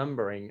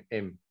outnumbering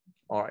him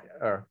or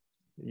her.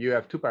 You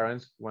have 2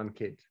 parents, 1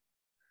 kid.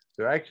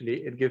 So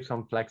actually it gives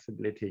some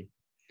flexibility.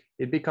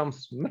 It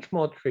becomes much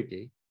more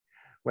tricky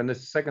when the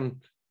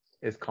second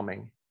is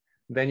coming.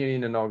 Then you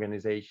need an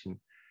organization.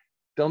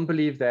 Don't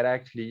believe that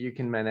actually you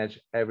can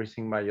manage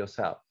everything by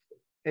yourself.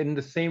 In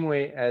the same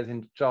way as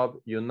in the job,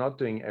 you're not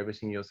doing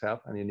everything yourself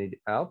and you need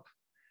help.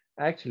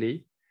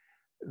 Actually,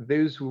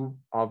 those who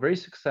are very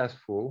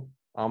successful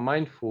are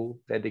mindful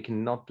that they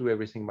cannot do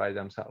everything by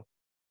themselves.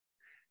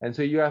 And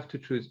so you have to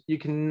choose. You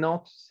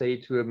cannot say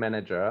to a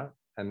manager,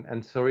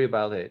 and sorry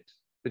about it,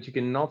 but you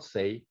cannot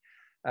say,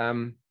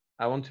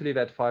 I want to leave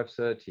at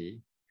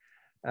 5:30.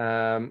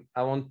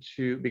 I want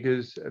to,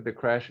 because the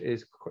crash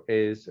is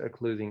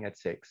closing at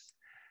 6.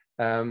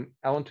 I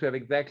want to have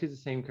exactly the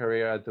same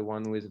career as the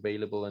one who is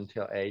available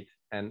until 8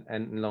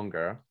 and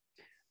longer.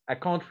 I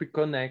can't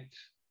reconnect.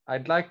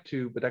 I'd like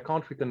to, but I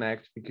can't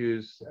reconnect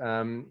because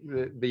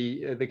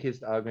the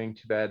kids are going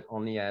to bed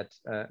only at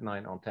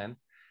 9 or 10.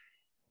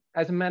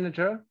 As a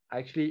manager,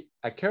 actually,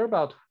 I care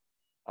about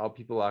how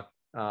people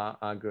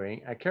are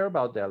going. I care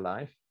about their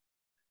life,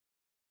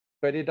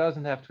 but it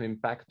doesn't have to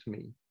impact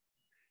me.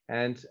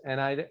 And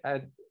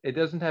it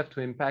doesn't have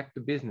to impact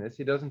the business.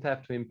 It doesn't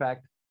have to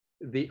impact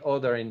the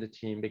other in the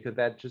team, because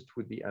that just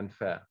would be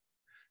unfair.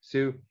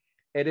 So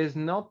it is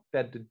not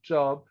that the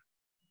job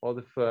or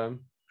the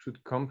firm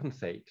should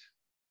compensate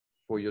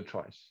for your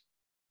choice.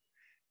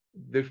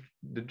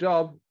 The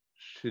job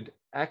should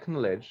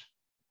acknowledge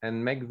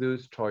and make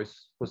those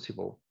choices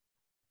possible.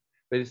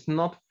 But it's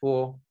not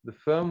for the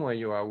firm where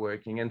you are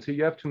working. And so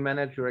you have to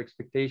manage your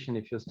expectation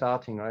if you're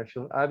starting or if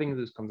you're having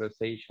this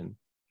conversation.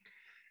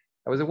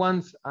 I was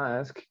once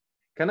asked,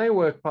 can I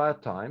work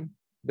part-time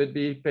but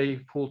be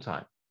paid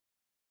full-time?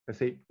 I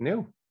say,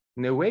 no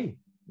way.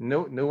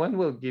 no one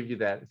will give you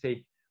that.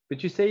 Say,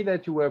 but you say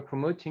that you were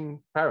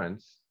promoting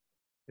parents.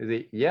 They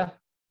say, yeah,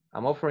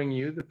 I'm offering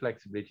you the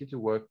flexibility to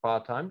work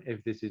part-time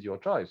if this is your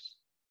choice,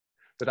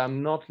 but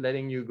I'm not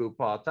letting you go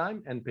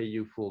part-time and pay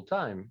you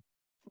full-time.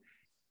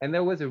 And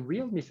there was a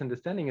real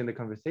misunderstanding in the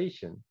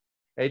conversation.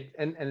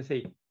 And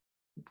say,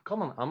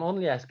 come on, I'm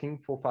only asking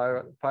for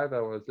 5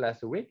 hours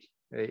less a week.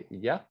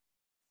 Yeah,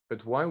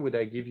 but why would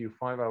I give you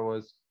 5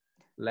 hours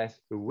less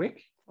a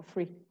week? For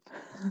free.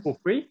 For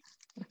free?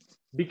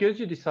 Because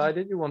you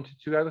decided you wanted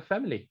to have a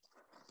family.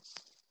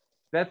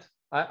 That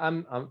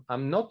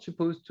I'm not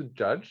supposed to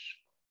judge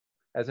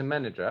as a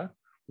manager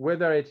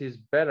whether it is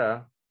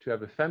better to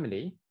have a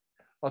family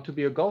or to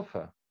be a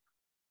golfer.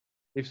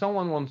 If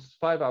someone wants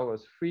 5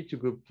 hours free to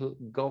go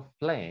golf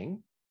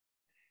playing,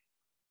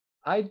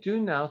 I do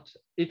not,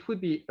 it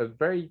would be a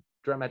very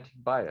dramatic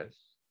bias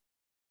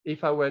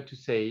if I were to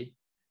say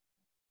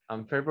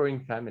I'm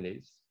favoring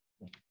families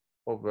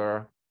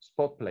over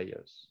sport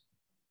players.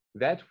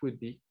 That would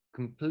be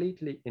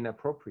completely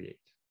inappropriate.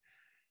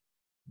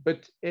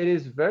 But it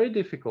is very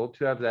difficult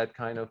to have that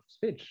kind of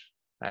speech,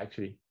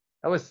 actually.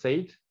 I was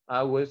said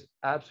I was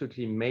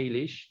absolutely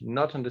male-ish,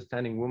 not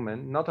understanding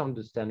women, not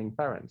understanding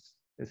parents.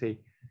 They say,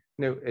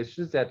 no, it's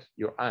just that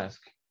your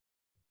ask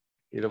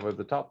is over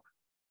the top.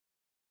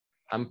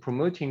 I'm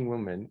promoting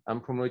women,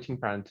 I'm promoting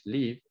parental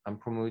leave, I'm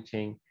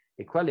promoting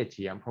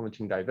equality, I'm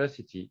promoting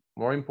diversity.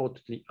 More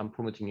importantly, I'm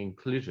promoting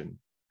inclusion.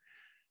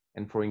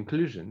 And for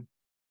inclusion,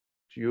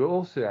 you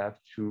also have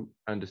to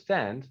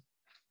understand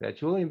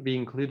that you'll only be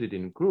included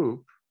in a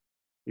group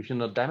if you're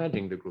not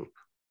damaging the group.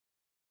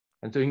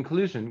 And so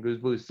inclusion goes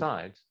both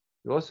sides.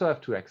 You also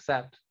have to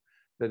accept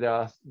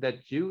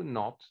that you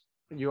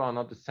are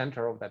not the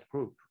center of that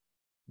group.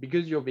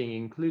 Because you're being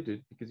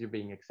included, because you're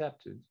being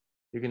accepted,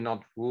 you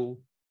cannot rule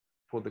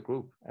for the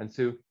group. And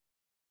so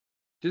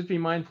just be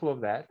mindful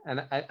of that.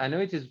 And I know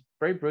it is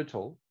very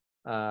brutal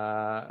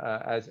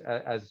as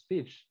a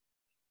speech,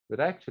 but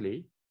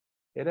actually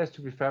it has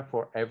to be fair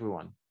for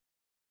everyone.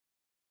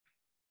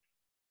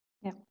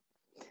 Yeah,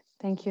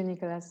 thank you,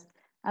 Nicolas.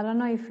 I don't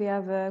know if we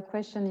have a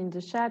question in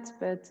the chat,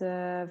 but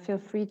feel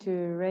free to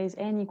raise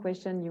any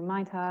question you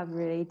might have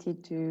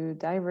related to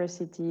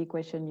diversity,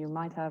 question you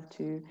might have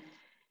to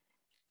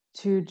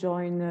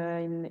join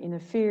in a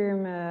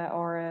firm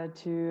or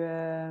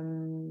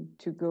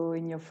to go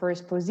in your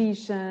first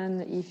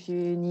position if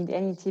you need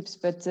any tips.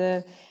 But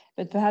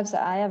perhaps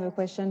I have a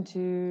question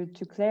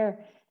to Claire.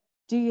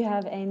 Do you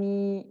have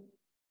any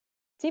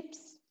tips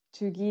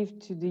to give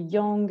to the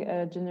young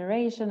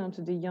generation or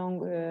to the young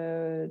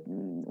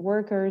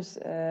workers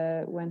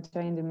who enter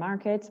in the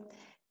market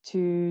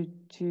to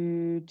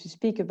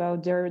speak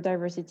about their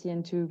diversity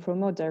and to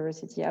promote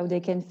diversity, how they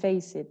can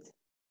face it?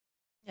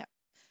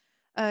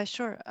 Yeah,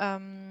 sure.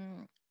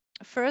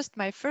 First,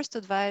 my first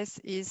advice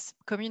is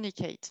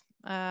communicate.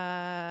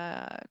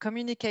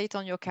 Communicate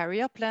on your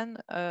career plan.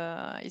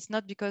 It's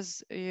not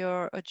because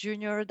you're a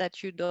junior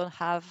that you don't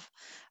have,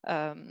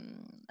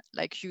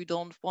 like you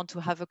don't want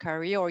to have a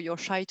career or you're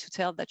shy to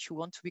tell that you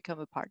want to become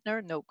a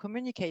partner. No,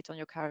 communicate on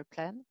your career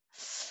plan.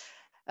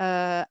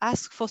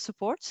 Ask for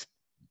support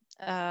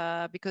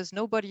because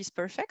nobody is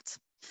perfect.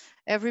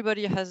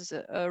 Everybody has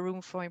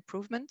room for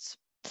improvement.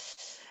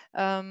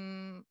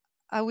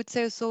 I would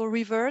say also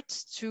revert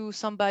to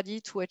somebody,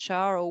 to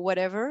HR or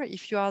whatever,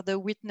 if you are the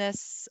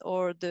witness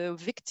or the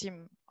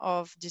victim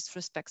of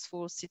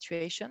disrespectful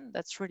situation.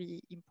 That's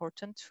really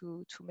important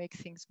to make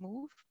things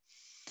move.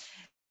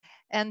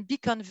 And be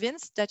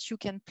convinced that you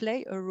can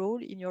play a role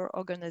in your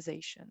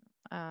organization.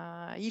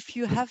 If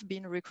you have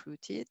been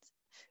recruited,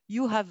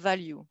 you have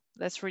value.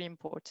 That's really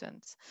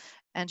important.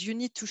 And you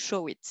need to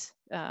show it.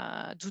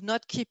 Do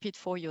not keep it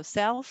for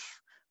yourself.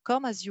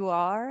 Come as you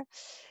are,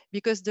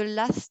 because the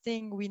last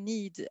thing we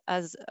need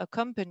as a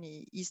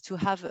company is to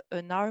have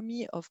an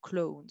army of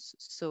clones.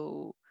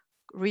 So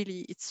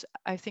really,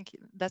 I think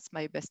that's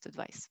my best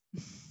advice.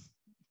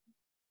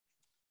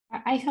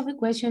 I have a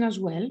question as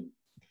well.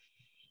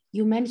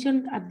 You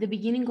mentioned at the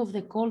beginning of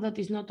the call that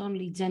it's not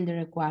only gender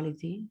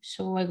equality.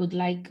 So I would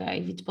like,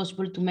 if it's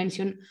possible, to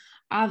mention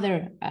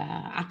other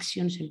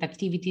actions and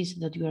activities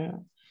that you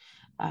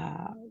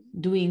are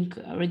doing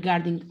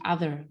regarding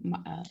other.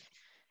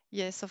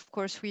 Yes, of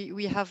course,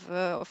 we have,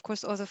 of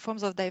course, other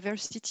forms of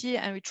diversity,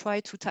 and we try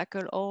to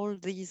tackle all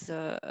these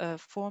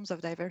forms of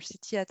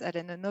diversity at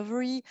Allen &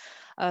 Overy,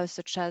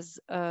 such as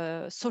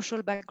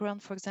social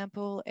background, for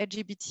example,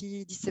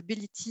 LGBT,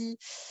 disability.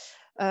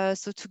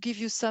 So to give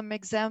you some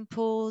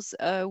examples,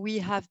 we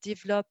have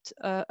developed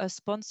a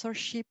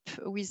sponsorship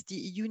with the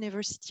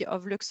University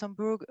of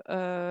Luxembourg,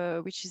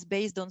 which is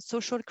based on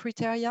social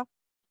criteria.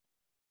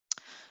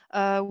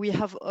 We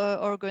have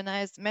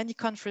organized many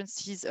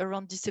conferences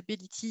around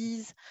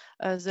disabilities.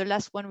 The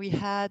last one we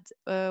had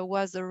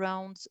was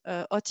around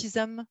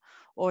autism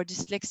or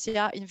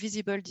dyslexia,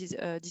 invisible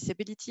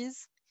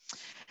disabilities.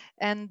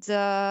 And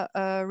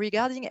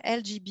regarding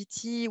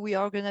LGBT, we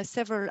organize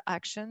several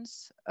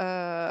actions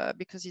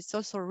because it's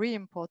also really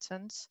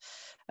important.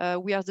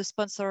 We are the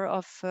sponsor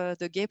of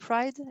the Gay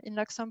Pride in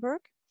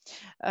Luxembourg.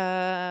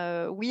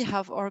 We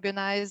have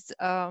organized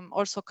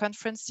also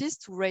conferences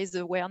to raise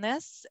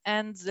awareness.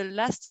 And the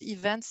last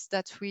event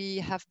that we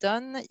have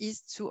done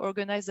is to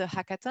organize a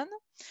hackathon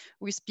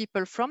with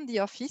people from the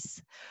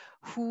office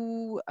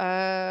who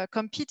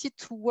competed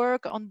to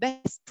work on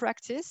best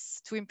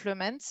practice to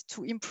implement,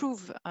 to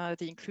improve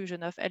the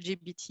inclusion of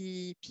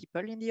LGBT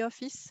people in the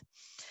office.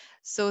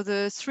 So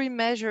the 3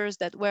 measures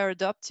that were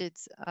adopted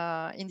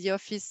in the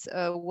office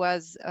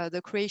was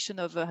the creation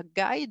of a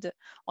guide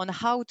on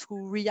how to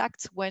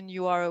react when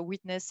you are a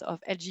witness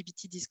of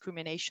LGBT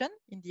discrimination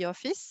in the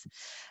office,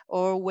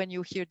 or when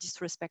you hear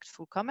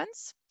disrespectful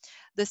comments.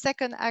 The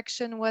second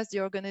action was the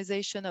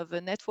organization of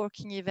a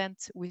networking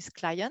event with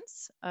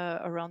clients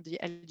around the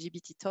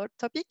LGBT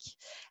topic.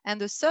 And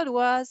the third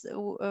was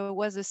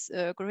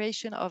a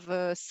creation of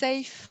a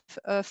safe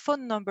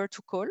phone number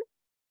to call,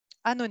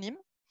 anonymous,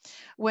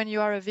 when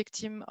you are a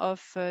victim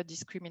of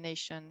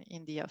discrimination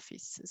in the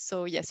office.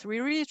 So yes,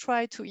 we really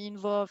try to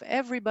involve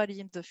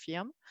everybody in the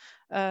firm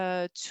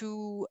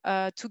to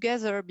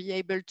together be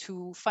able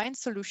to find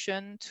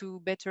solution to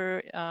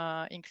better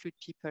include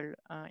people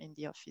in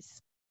the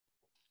office.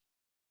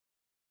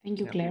 Thank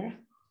you, Claire.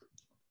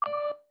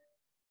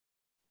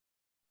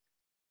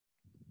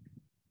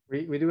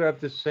 We do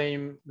have the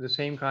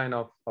same kind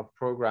of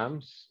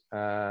programs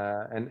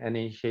and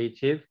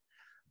initiative.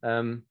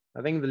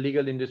 I think the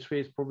legal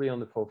industry is probably on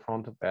the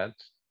forefront of that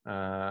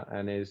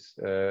and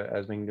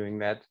has been doing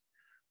that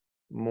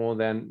more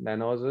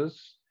than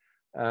others.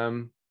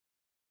 At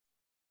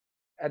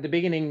the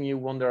beginning, you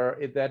wonder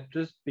if that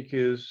just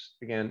because,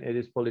 again, it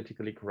is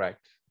politically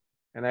correct.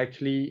 And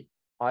actually,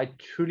 I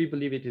truly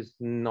believe it is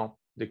not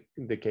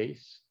the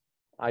case.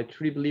 I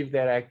truly believe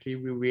that actually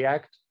we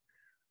react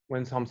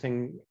when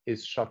something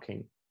is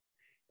shocking.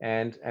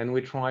 And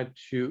we try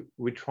to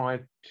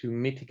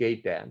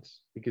mitigate that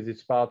because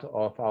it's part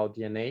of our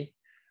DNA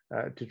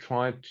to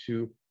try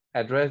to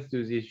address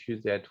those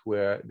issues that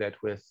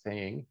we're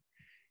saying,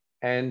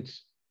 and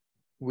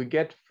we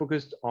get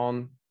focused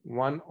on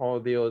one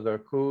or the other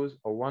cause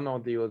or one or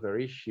the other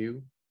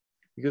issue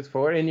because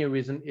for any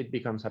reason it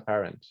becomes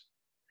apparent,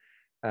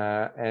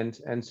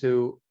 and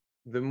so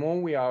the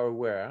more we are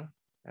aware,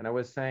 and I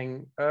was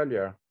saying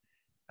earlier,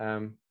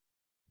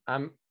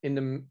 I'm in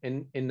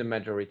the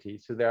majority,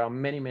 so there are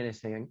many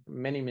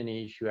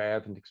issues I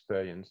haven't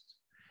experienced,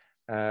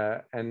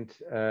 and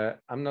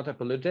I'm not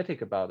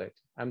apologetic about it.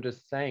 I'm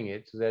just saying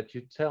it so that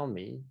you tell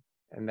me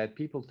and that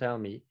people tell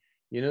me,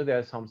 you know,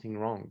 there's something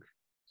wrong,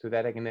 so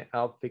that I can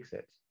help fix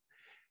it.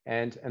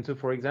 And so,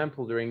 for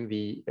example, during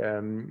the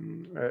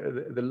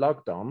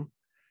lockdown,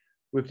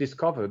 we've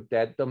discovered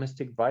that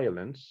domestic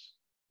violence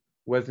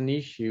was an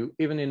issue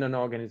even in an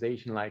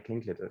organization like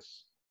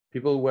Linklaters.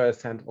 People were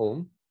sent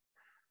home.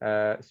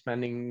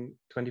 Spending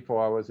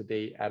 24 hours a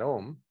day at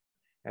home.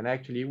 And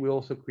actually, we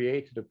also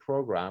created a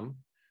program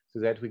so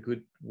that we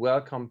could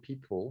welcome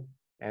people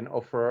and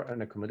offer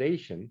an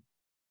accommodation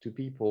to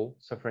people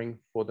suffering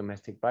for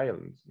domestic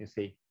violence. You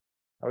say,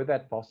 how is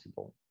that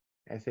possible?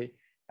 I say,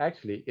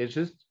 actually, it's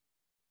just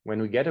when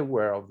we get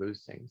aware of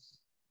those things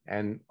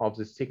and of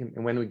the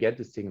and when we get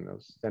the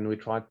signals, then we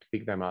try to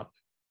pick them up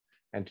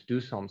and to do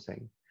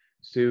something.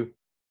 So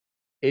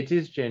it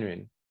is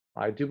genuine.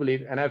 I do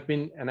believe, and I've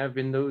been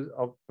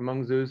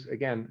among those,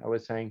 again, I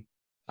was saying,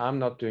 I'm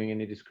not doing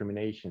any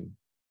discrimination.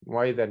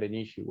 Why is that an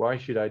issue? Why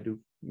should I do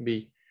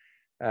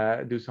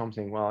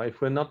something? Well, if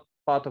we're not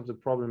part of the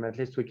problem, at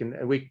least we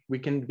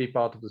can be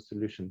part of the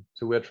solution.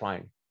 So we're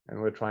trying,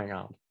 and we're trying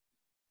out.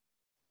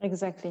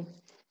 Exactly.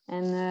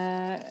 And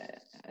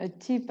a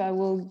tip I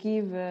will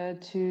give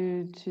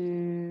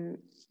to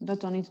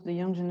not only to the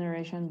young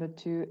generation, but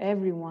to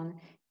everyone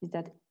is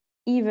that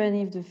even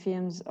if the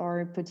firms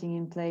are putting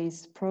in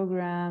place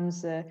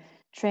programs,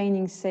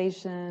 training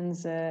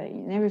sessions,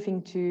 and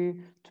everything to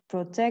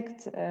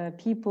protect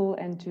people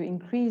and to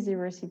increase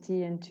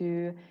diversity and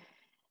to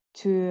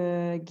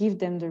give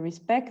them the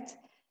respect,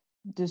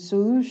 the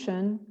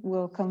solution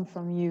will come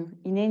from you.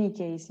 In any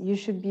case, you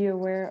should be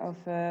aware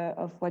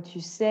of what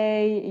you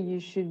say. You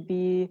should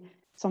be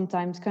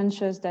sometimes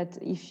conscious that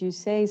if you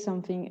say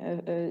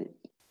something,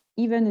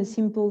 even a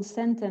simple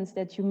sentence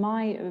that you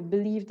might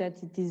believe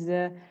that it is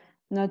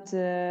not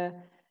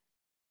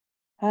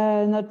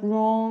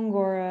wrong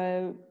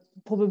or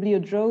probably a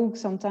joke.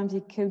 Sometimes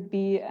it could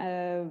be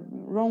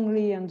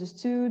wrongly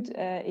understood.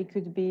 It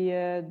could be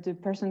the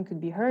person could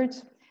be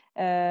hurt.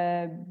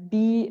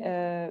 Be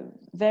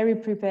very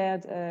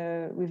prepared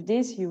with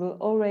this. You will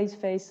always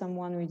face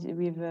someone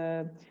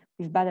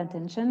with bad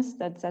intentions.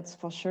 That's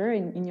for sure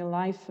in your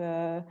life.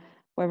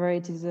 Whether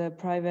it is a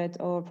private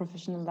or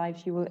professional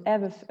life, you will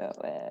ever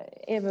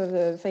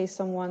face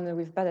someone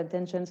with bad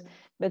intentions.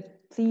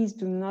 But please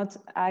do not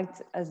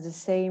act as the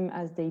same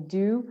as they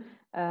do.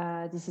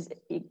 This is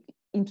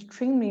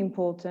extremely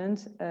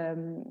important.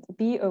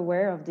 Be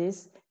aware of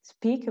this.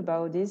 Speak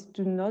about this.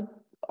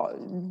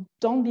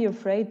 Don't be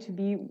afraid to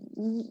be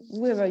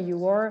whoever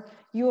you are.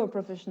 You are a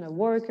professional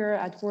worker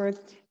at work.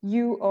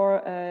 You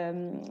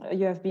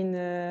have been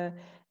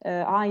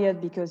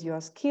hired because you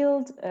are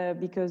skilled,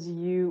 because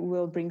you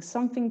will bring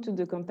something to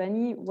the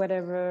company,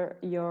 whatever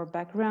your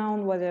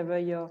background, whatever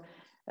your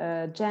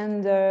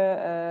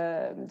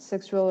gender,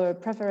 sexual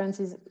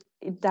preferences,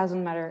 it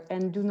doesn't matter.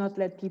 And do not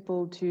let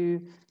people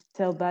to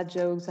tell bad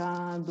jokes,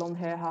 blonde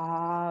hair,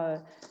 haha.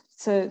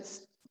 So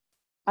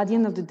at the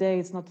end of the day,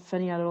 it's not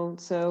funny at all.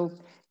 So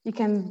you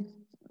can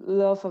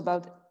laugh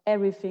about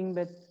everything,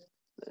 but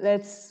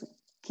let's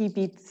keep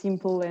it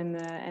simple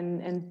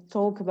and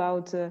talk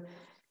about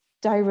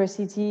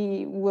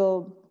diversity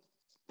will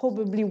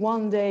probably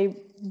one day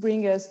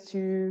bring us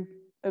to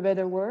a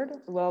better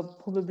world. Well,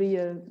 probably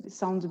it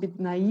sounds a bit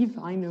naive,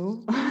 I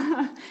know,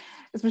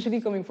 especially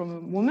coming from a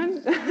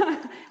woman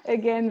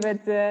again,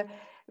 but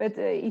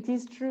it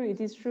is true. It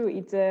is true.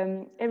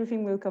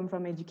 Everything will come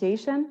from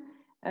education.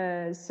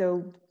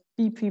 So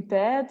be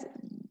prepared.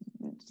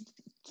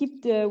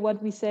 Keep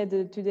what we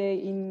said today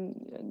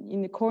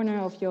in the corner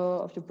of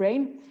your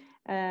brain,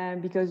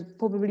 because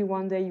probably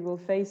one day you will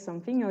face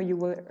something or you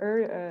will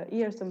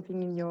hear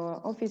something in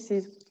your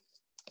offices.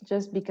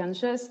 Just be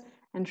conscious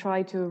and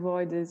try to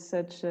avoid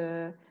such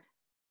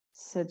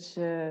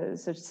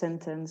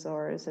sentence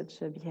or such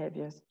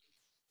behaviors.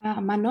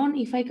 Manon,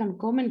 if I can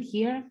comment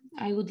here,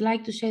 I would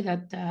like to say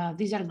that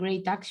these are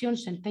great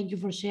actions and thank you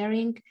for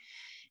sharing.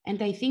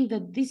 And I think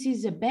that this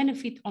is a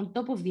benefit on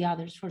top of the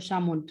others for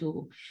someone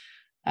to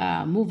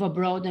move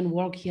abroad and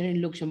work here in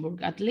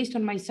Luxembourg. At least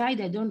on my side,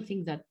 I don't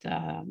think that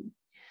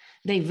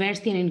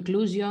diversity and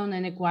inclusion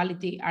and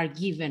equality are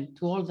given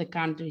to all the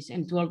countries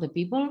and to all the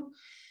people.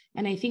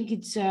 And I think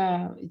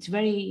it's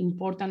very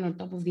important on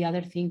top of the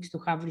other things to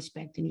have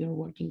respect in your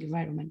working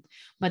environment.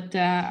 But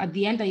at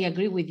the end, I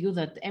agree with you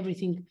that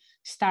everything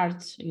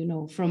starts,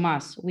 from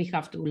us. We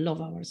have to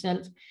love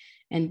ourselves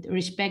and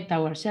respect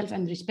ourselves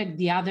and respect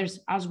the others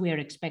as we are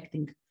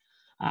expecting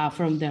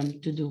from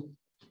them to do.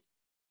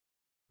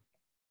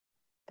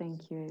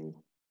 Thank you.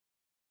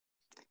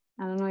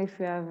 I don't know if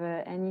you have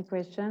any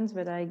questions,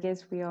 but I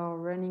guess we are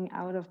running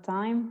out of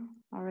time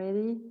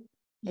already.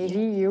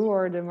 Maybe you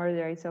are the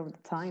moderator of the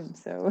time,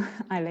 so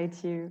I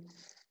let you.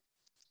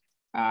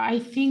 I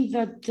think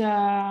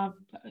that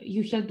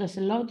you helped us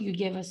a lot. You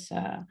gave us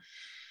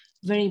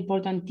very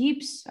important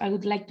tips. I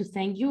would like to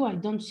thank you. I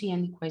don't see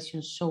any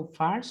questions so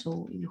far,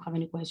 so if you have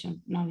any questions,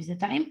 now is the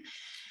time.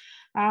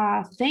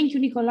 Thank you,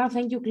 Nicolas.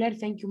 Thank you, Claire.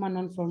 Thank you,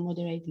 Manon, for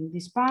moderating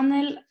this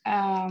panel.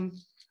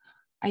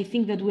 I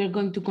think that we're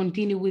going to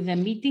continue with the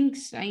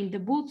meetings in the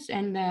booths,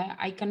 and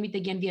I can meet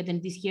again the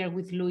attendees here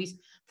with Luis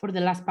for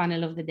the last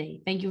panel of the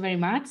day. Thank you very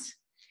much.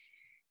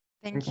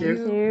 Thank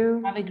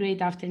you. Have a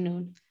great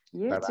afternoon.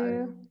 You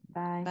too.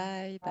 Bye.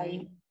 Bye.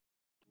 Bye.